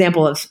an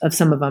example of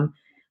some of them,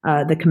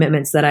 the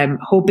commitments that I'm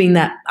hoping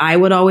that I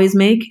would always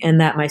make and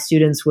that my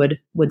students would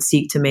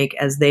seek to make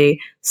as they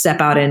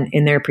step out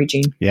in their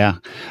preaching. Yeah.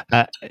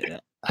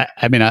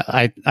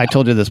 I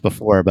told you this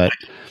before, but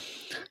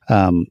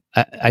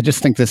I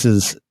just think this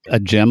is a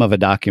gem of a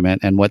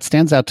document. And what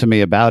stands out to me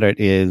about it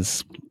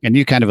is, and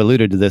you kind of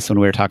alluded to this when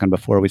we were talking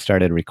before we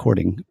started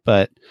recording,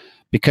 but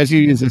because you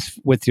use this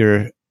with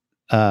your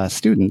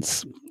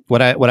students,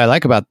 what I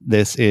like about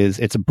this is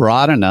it's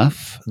broad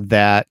enough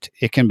that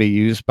it can be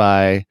used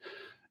by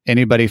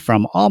anybody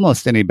from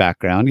almost any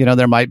background.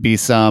 There might be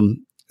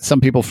some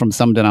people from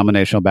some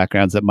denominational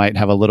backgrounds that might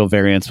have a little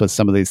variance with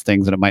some of these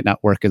things, and it might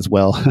not work as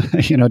well,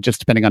 just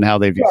depending on how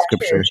they view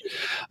Scripture.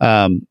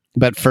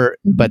 Sure.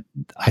 But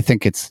I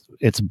think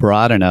it's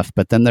broad enough.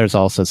 But then there's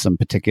also some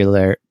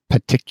particularity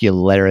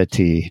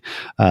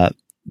that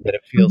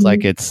it feels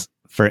like it's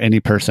for any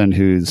person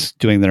who's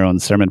doing their own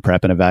sermon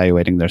prep and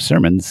evaluating their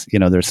sermons.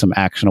 There's some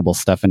actionable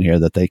stuff in here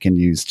that they can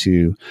use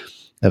to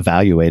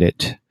evaluate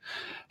it.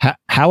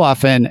 How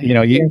often,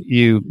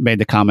 you made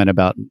the comment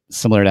about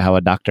similar to how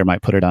a doctor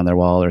might put it on their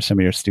wall or some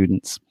of your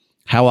students.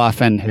 How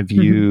often have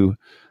you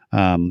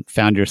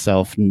found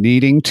yourself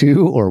needing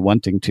to or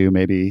wanting to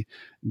maybe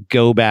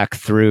go back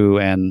through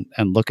and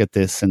look at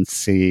this and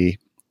see,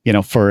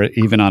 for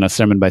even on a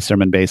sermon by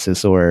sermon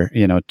basis or,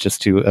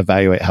 just to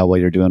evaluate how well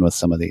you're doing with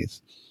some of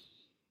these?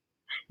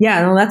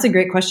 Yeah, no, that's a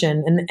great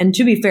question. And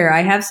to be fair,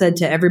 I have said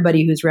to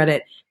everybody who's read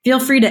it, feel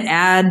free to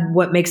add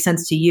what makes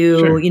sense to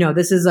you. Sure.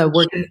 This is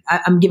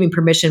I'm giving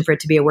permission for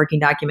it to be a working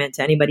document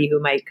to anybody who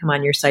might come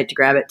on your site to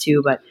grab it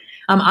too. But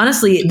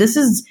honestly,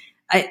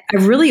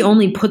 I've really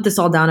only put this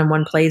all down in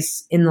one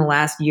place in the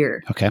last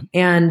year. Okay.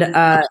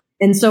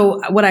 And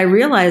so what I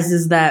realized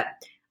is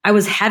that I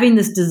was having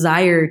this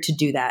desire to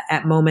do that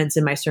at moments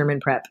in my sermon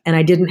prep. And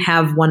I didn't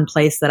have one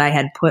place that I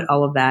had put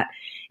all of that.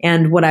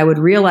 And what I would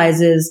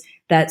realize is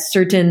that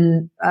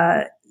certain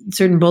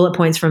bullet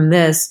points from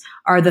this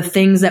are the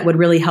things that would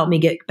really help me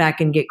get back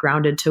and get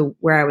grounded to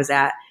where I was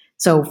at.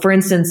 So for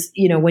instance,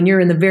 when you're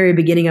in the very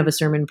beginning of a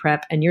sermon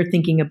prep and you're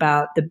thinking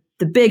about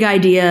the big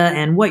idea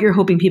and what you're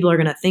hoping people are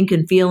going to think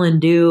and feel and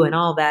do and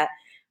all that,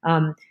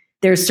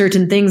 there's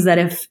certain things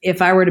that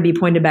if I were to be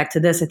pointed back to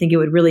this, I think it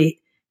would really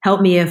help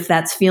me if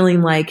that's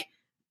feeling like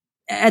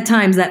at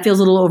times that feels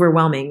a little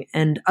overwhelming.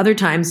 And other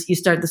times you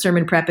start the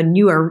sermon prep and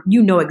you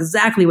know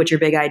exactly what your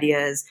big idea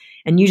is.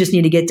 And you just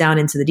need to get down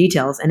into the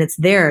details. And it's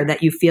there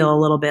that you feel a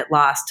little bit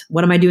lost.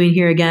 What am I doing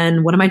here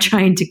again? What am I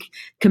trying to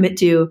commit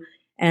to?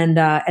 And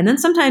then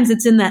sometimes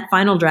it's in that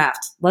final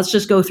draft. Let's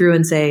just go through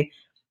and say,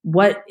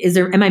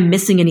 am I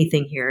missing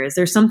anything here? Is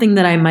there something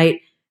that I might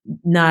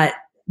not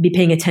be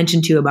paying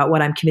attention to about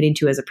what I'm committing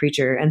to as a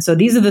preacher? And so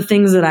these are the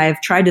things that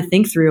I've tried to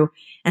think through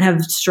and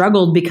have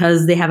struggled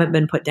because they haven't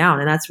been put down.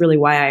 And that's really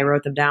why I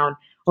wrote them down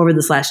over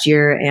this last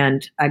year.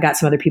 And I got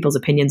some other people's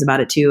opinions about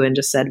it too, and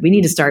just said, we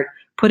need to start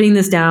putting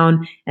this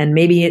down. And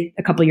maybe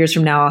a couple of years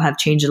from now, I'll have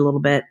changed it a little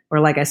bit. Or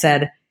like I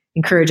said,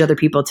 encourage other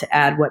people to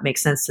add what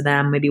makes sense to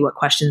them, maybe what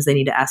questions they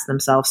need to ask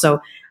themselves. So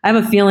I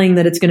have a feeling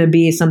that it's going to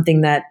be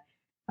something that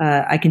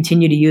I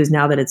continue to use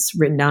now that it's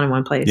written down in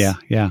one place.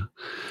 Yeah.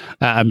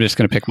 I'm just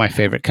going to pick my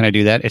favorite. Can I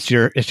do that? It's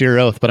your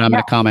oath, but I'm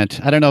going to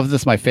comment. I don't know if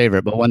this is my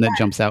favorite, but one that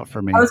jumps out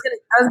for me. I was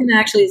going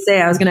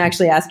to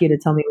actually ask you to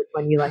tell me which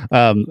one you like.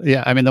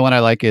 The one I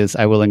like is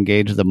I will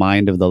engage the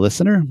mind of the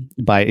listener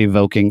by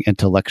evoking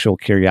intellectual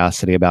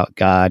curiosity about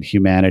God,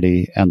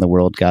 humanity, and the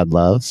world God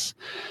loves.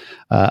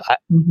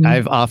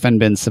 I've often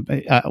been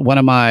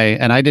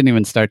and I didn't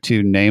even start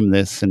to name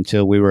this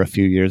until we were a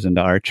few years into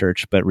our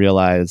church, but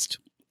realized,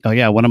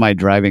 one of my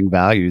driving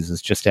values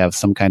is just to have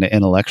some kind of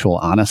intellectual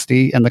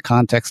honesty in the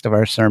context of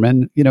our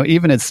sermon.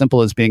 Even as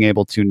simple as being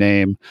able to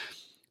name,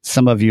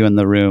 some of you in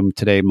the room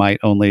today might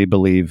only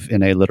believe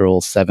in a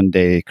literal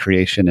 7-day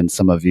creation, and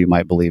some of you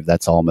might believe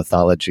that's all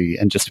mythology,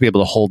 and just to be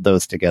able to hold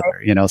those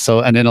together, so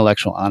an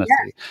intellectual honesty.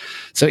 Yeah.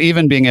 So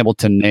even being able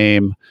to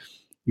name,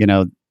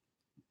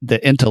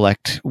 the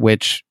intellect,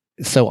 which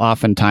so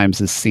oftentimes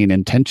is seen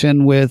in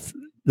tension with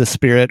the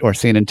spirit or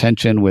seen in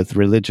tension with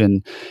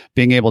religion,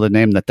 being able to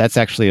name that's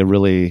actually a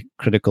really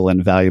critical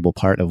and valuable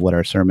part of what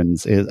our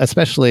sermons is,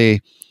 especially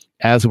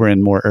as we're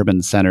in more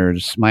urban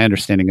centers. My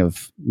understanding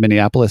of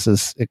Minneapolis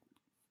is it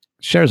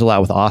shares a lot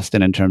with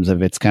Austin in terms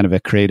of it's kind of a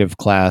creative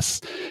class,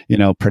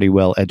 pretty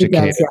well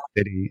educated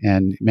city.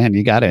 And man,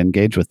 you got to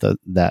engage with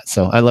that.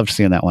 So I loved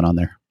seeing that one on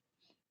there.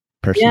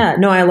 Personally. Yeah,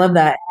 no, I love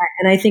that.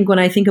 And I think when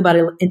I think about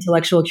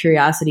intellectual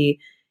curiosity,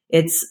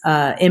 it's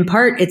in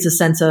part, it's a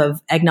sense of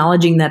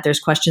acknowledging that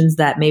there's questions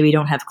that maybe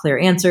don't have clear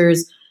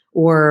answers,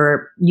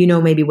 or,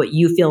 maybe what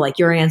you feel like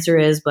your answer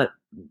is, but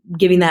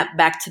giving that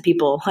back to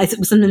people.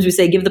 Sometimes we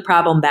say, give the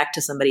problem back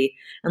to somebody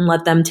and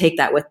let them take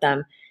that with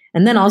them.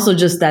 And then also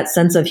just that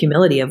sense of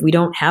humility of we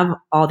don't have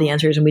all the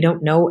answers and we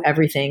don't know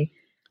everything.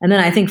 And then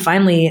I think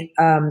finally,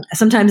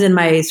 sometimes in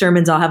my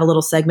sermons, I'll have a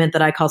little segment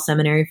that I call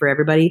Seminary for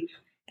Everybody.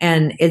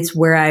 And it's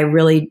where I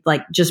really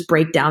just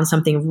break down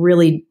something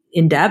really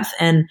in depth.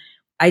 And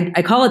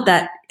I call it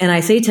that. And I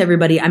say to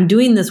everybody, I'm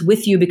doing this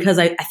with you because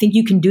I think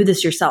you can do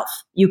this yourself.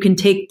 You can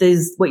take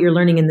what you're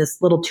learning in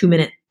this little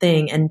 2-minute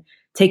thing and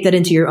take that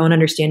into your own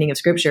understanding of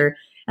scripture.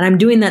 And I'm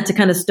doing that to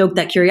kind of stoke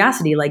that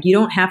curiosity. You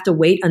don't have to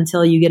wait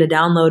until you get a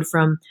download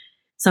from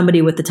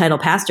somebody with the title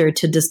pastor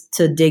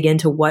to dig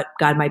into what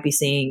God might be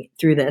saying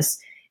through this.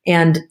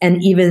 And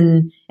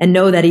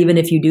know that even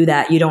if you do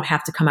that, you don't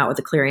have to come out with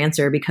a clear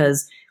answer,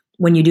 because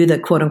when you do the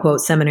quote unquote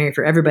seminary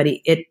for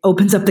everybody, it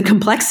opens up the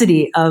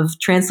complexity of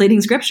translating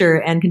scripture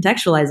and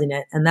contextualizing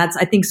it. And that's,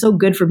 I think, so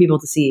good for people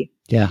to see.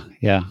 Yeah.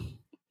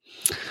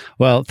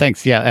 Well,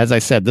 thanks. Yeah. As I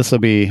said, this will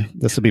be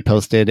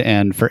posted.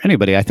 And for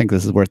anybody, I think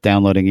this is worth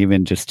downloading,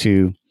 even just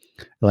to,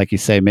 like you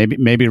say,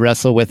 maybe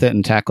wrestle with it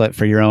and tackle it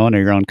for your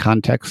own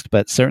context.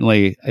 But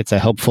certainly it's a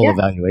helpful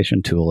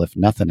evaluation tool, if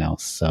nothing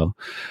else. So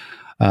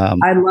I'd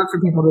love for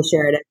people to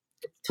share it.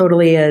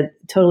 Totally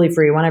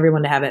free. I want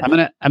everyone to have it. I'm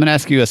gonna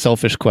ask you a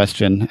selfish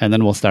question, and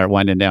then we'll start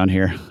winding down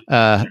here.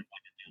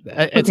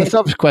 It's a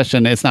selfish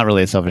question. It's not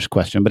really a selfish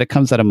question, but it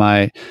comes out of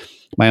my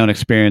own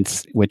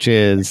experience, which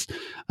is,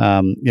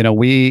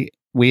 we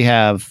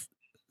have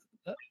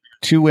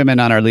 2 women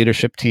on our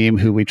leadership team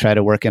who we try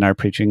to work in our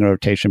preaching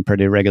rotation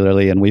pretty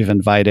regularly, and we've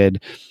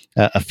invited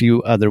a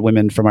few other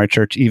women from our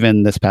church.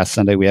 Even this past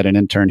Sunday, we had an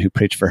intern who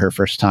preached for her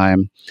first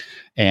time,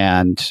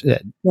 and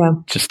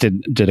just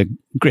did a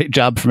great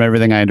job. From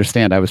everything I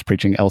understand, I was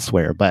preaching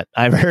elsewhere, but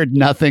I've heard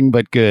nothing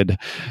but good.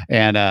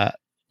 And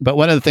but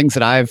one of the things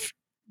that I've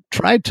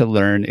tried to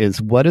learn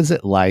is what is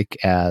it like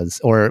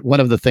or one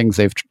of the things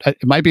it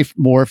might be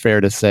more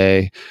fair to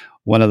say,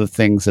 one of the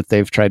things that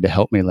they've tried to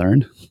help me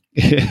learn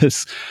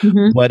is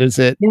what is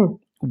it,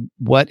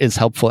 what is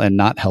helpful and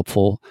not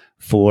helpful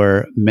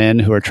for men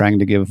who are trying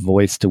to give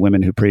voice to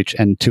women who preach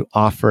and to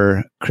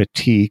offer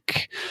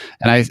critique.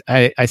 And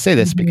I say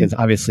this because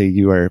obviously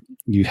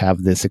you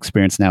have this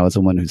experience now as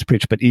a woman who's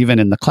preached, but even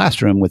in the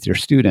classroom with your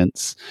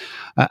students,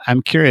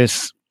 I'm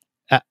curious.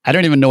 I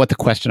don't even know what the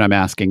question I'm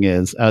asking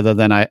is, other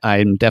than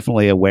I'm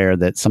definitely aware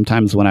that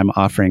sometimes when I'm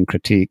offering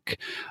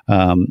critique,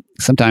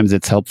 sometimes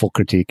it's helpful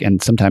critique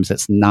and sometimes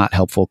it's not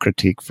helpful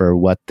critique for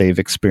what they've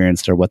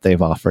experienced or what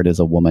they've offered as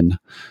a woman.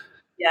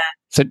 Yeah.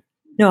 So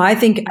no, I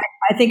think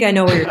I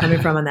know where you're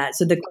coming from on that.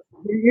 So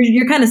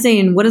you're kind of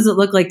saying, what does it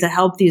look like to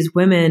help these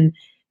women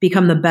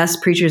become the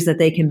best preachers that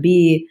they can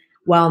be,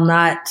 while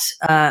not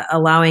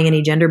allowing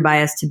any gender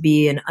bias to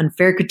be an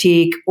unfair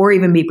critique or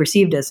even be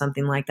perceived as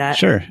something like that?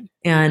 Sure.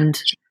 And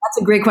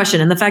that's a great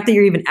question. And the fact that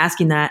you're even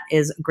asking that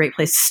is a great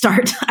place to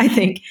start, I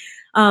think.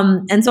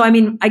 And so, I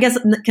mean, I guess,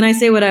 can I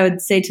say what I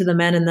would say to the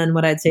men and then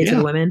what I'd say to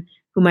the women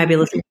who might be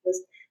listening to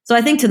this? So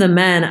I think to the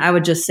men, I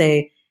would just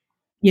say,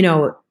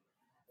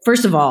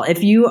 first of all,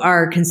 if you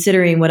are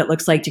considering what it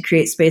looks like to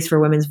create space for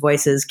women's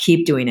voices,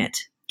 keep doing it.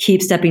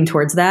 Keep stepping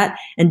towards that.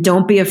 And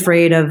don't be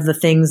afraid of the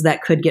things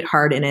that could get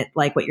hard in it,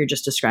 like what you're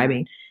just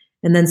describing.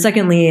 And then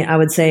secondly, I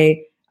would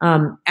say,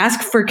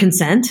 ask for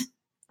consent.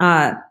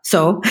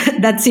 So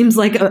that seems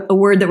like a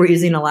word that we're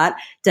using a lot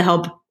to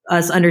help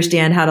us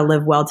understand how to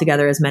live well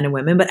together as men and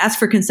women, but ask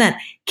for consent.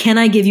 Can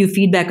I give you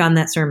feedback on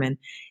that sermon?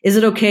 Is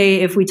it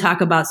okay if we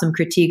talk about some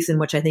critiques in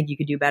which I think you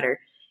could do better?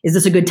 Is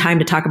this a good time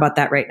to talk about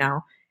that right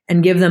now?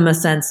 And give them a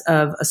sense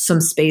of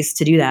some space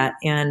to do that.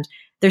 And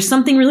there's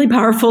something really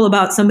powerful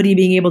about somebody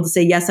being able to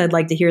say, yes, I'd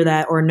like to hear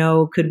that, or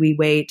no, could we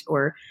wait,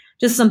 or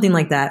just something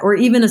like that. Or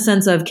even a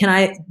sense of,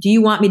 do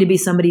you want me to be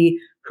somebody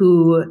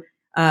who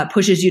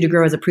pushes you to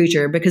grow as a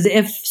preacher? Because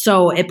if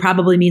so, it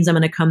probably means I'm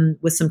going to come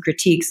with some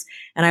critiques,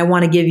 and I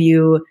want to give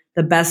you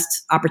the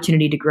best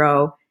opportunity to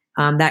grow.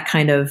 That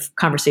kind of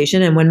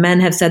conversation. And when men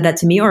have said that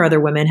to me, or other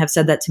women have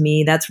said that to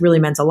me, that's really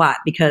meant a lot,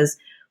 because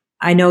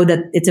I know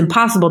that it's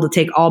impossible to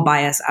take all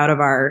bias out of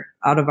our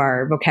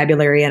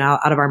vocabulary and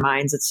out of our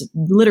minds. It's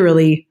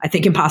literally, I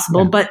think,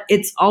 impossible, but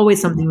it's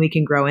always something we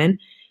can grow in.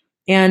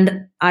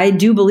 And I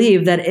do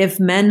believe that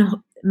if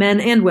men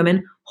and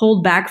women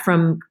hold back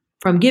from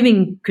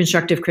giving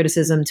constructive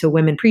criticism to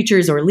women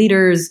preachers or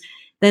leaders,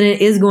 then it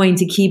is going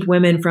to keep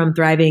women from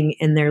thriving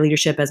in their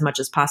leadership as much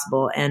as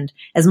possible, and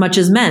as much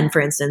as men,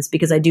 for instance,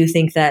 because I do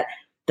think that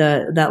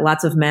that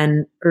lots of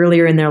men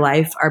earlier in their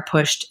life are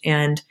pushed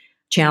and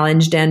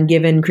challenged and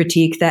given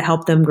critique that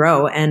help them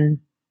grow. And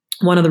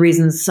one of the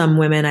reasons some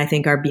women, I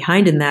think, are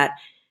behind in that,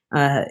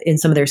 in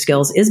some of their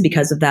skills, is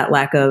because of that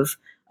lack of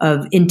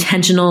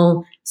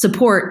intentional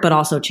support, but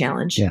also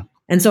challenge. Yeah.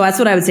 And so that's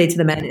what I would say to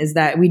the men, is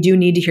that we do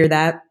need to hear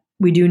that.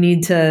 We do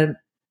need to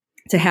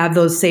have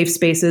those safe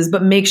spaces,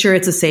 but make sure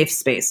it's a safe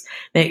space.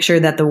 Make sure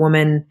that the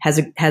woman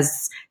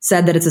has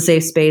said that it's a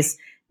safe space.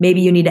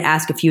 Maybe you need to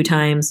ask a few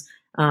times.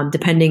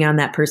 Depending on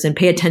that person,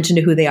 pay attention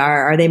to who they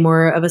are. Are they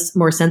more of a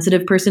more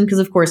sensitive person? Because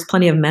of course,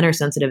 plenty of men are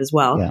sensitive as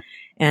well. Yeah.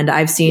 And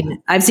I've seen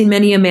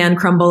many a man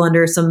crumble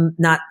under some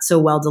not so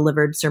well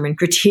delivered sermon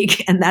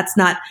critique. And that's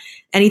not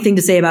anything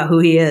to say about who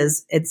he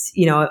is. It's,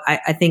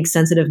 I think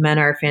sensitive men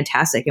are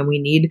fantastic, and we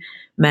need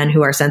men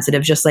who are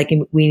sensitive, just like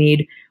we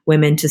need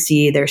women to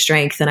see their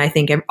strength. And I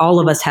think all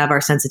of us have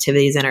our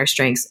sensitivities and our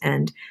strengths,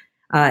 and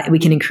we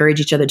can encourage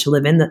each other to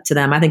live into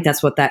them. I think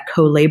that's what that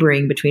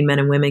co-laboring between men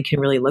and women can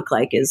really look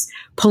like, is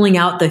pulling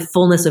out the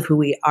fullness of who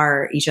we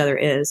are, each other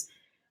is.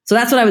 So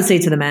that's what I would say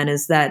to the men,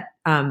 is that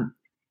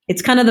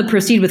it's kind of the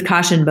proceed with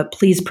caution, but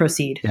please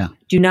proceed. Yeah.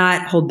 Do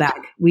not hold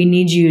back. We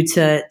need you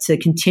to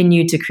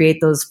continue to create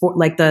those,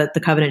 like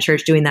the Covenant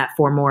Church doing that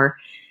 4 more.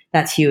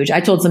 That's huge. I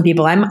told some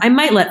people I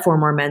might let 4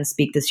 more men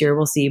speak this year.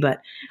 We'll see,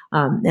 but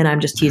and I'm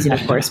just teasing,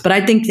 of course. But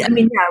I think,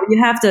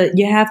 you have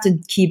to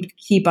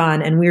keep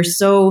on, and we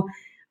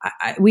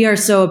are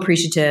so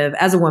appreciative.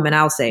 As a woman,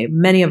 I'll say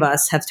many of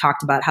us have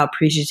talked about how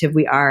appreciative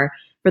we are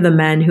for the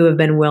men who have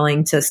been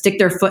willing to stick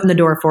their foot in the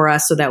door for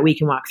us so that we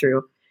can walk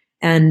through.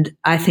 And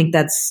I think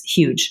that's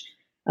huge.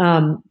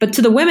 But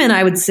to the women,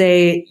 I would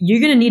say you're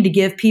going to need to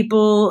give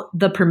people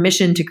the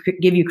permission to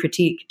give you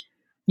critique.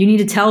 You need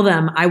to tell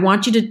them, I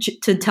want you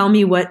to tell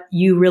me what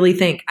you really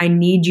think. I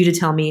need you to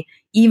tell me,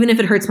 even if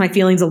it hurts my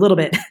feelings a little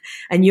bit.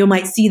 And you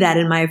might see that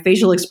in my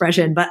facial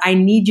expression, but I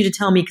need you to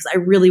tell me, because I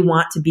really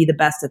want to be the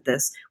best at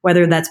this,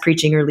 whether that's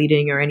preaching or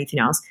leading or anything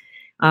else.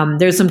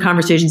 There's some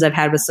conversations I've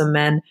had with some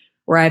men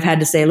where I've had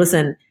to say,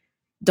 listen,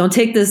 don't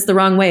take this the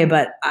wrong way,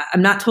 but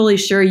I'm not totally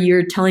sure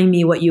you're telling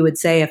me what you would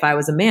say if I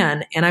was a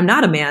man, and I'm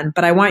not a man,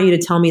 but I want you to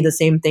tell me the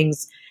same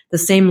things, the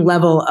same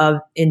level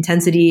of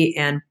intensity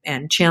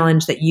and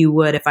challenge that you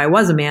would if I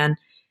was a man.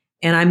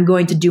 And I'm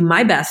going to do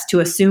my best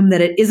to assume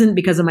that it isn't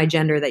because of my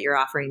gender that you're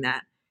offering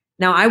that.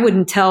 Now, I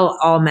wouldn't tell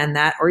all men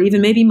that, or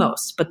even maybe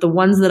most, but the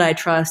ones that I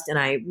trust and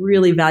I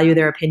really value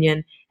their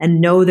opinion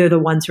and know they're the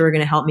ones who are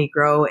going to help me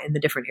grow in the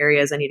different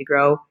areas I need to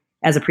grow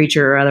as a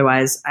preacher or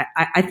otherwise,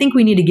 I think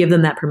we need to give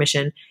them that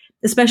permission,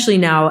 especially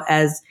now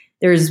as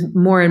there's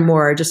more and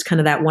more just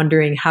kind of that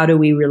wondering, how do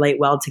we relate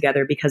well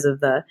together because of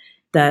the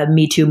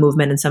Me Too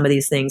movement and some of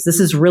these things.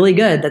 This is really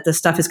good that this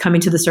stuff is coming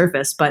to the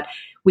surface, but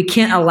we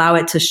can't allow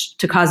it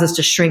to cause us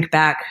to shrink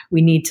back.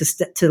 We need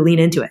to lean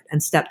into it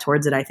and step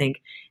towards it, I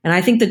think. And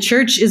I think the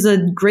church is a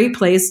great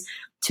place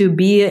to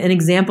be an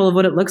example of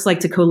what it looks like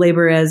to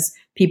co-labor as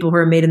people who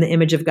are made in the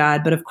image of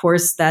God. But of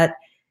course, that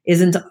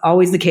isn't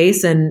always the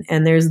case. And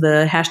there's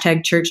the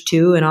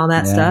 #ChurchToo and all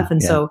that stuff.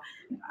 And so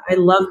I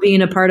love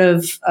being a part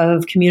of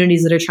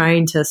communities that are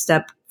trying to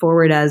step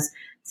forward as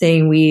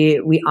saying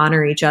we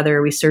honor each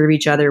other, we serve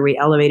each other, we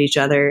elevate each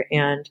other.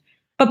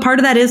 But part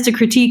of that is to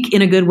critique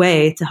in a good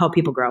way to help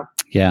people grow.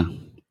 Yeah.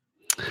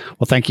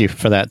 Well, thank you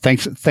for that.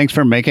 Thanks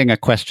for making a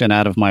question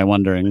out of my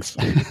wonderings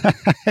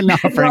and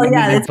offering a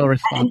meaningful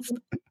response.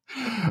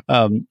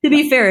 To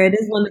be fair, it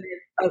is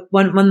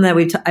one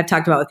that I've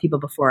talked about with people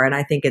before, and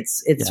I think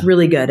it's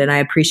really good, and I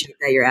appreciate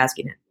that you're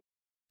asking it.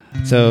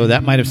 So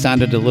that might have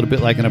sounded a little bit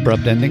like an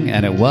abrupt ending,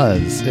 and it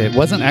was. It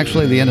wasn't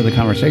actually the end of the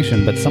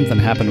conversation, but something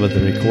happened with the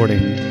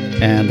recording.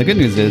 And the good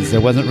news is there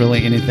wasn't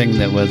really anything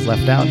that was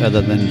left out other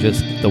than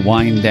just the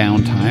wind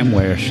down time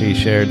where she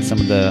shared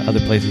some of the other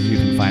places you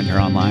can find her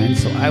online.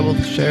 So I will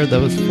share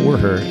those for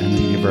her and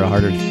then give her a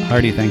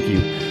hearty thank you.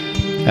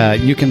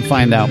 You can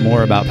find out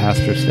more about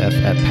Pastor Steph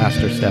at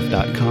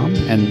pastorsteph.com.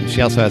 And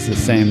she also has the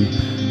same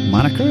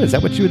moniker. Is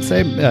that what you would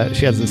say?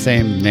 She has the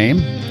same name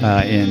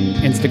in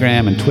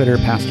Instagram and Twitter,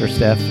 Pastor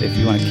Steph, if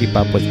you want to keep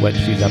up with what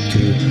she's up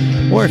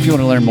to. Or if you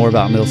want to learn more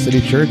about Mill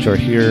City Church or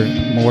hear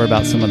more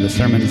about some of the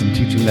sermons and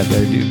teaching that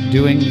they're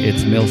doing,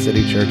 it's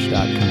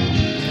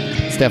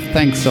millcitychurch.com. Steph,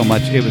 thanks so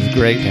much. It was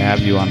great to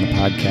have you on the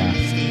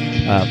podcast.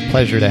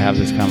 Pleasure to have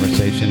this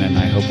conversation, and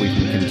I hope we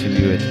can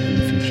continue it in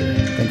the future.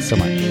 Thanks so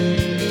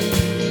much.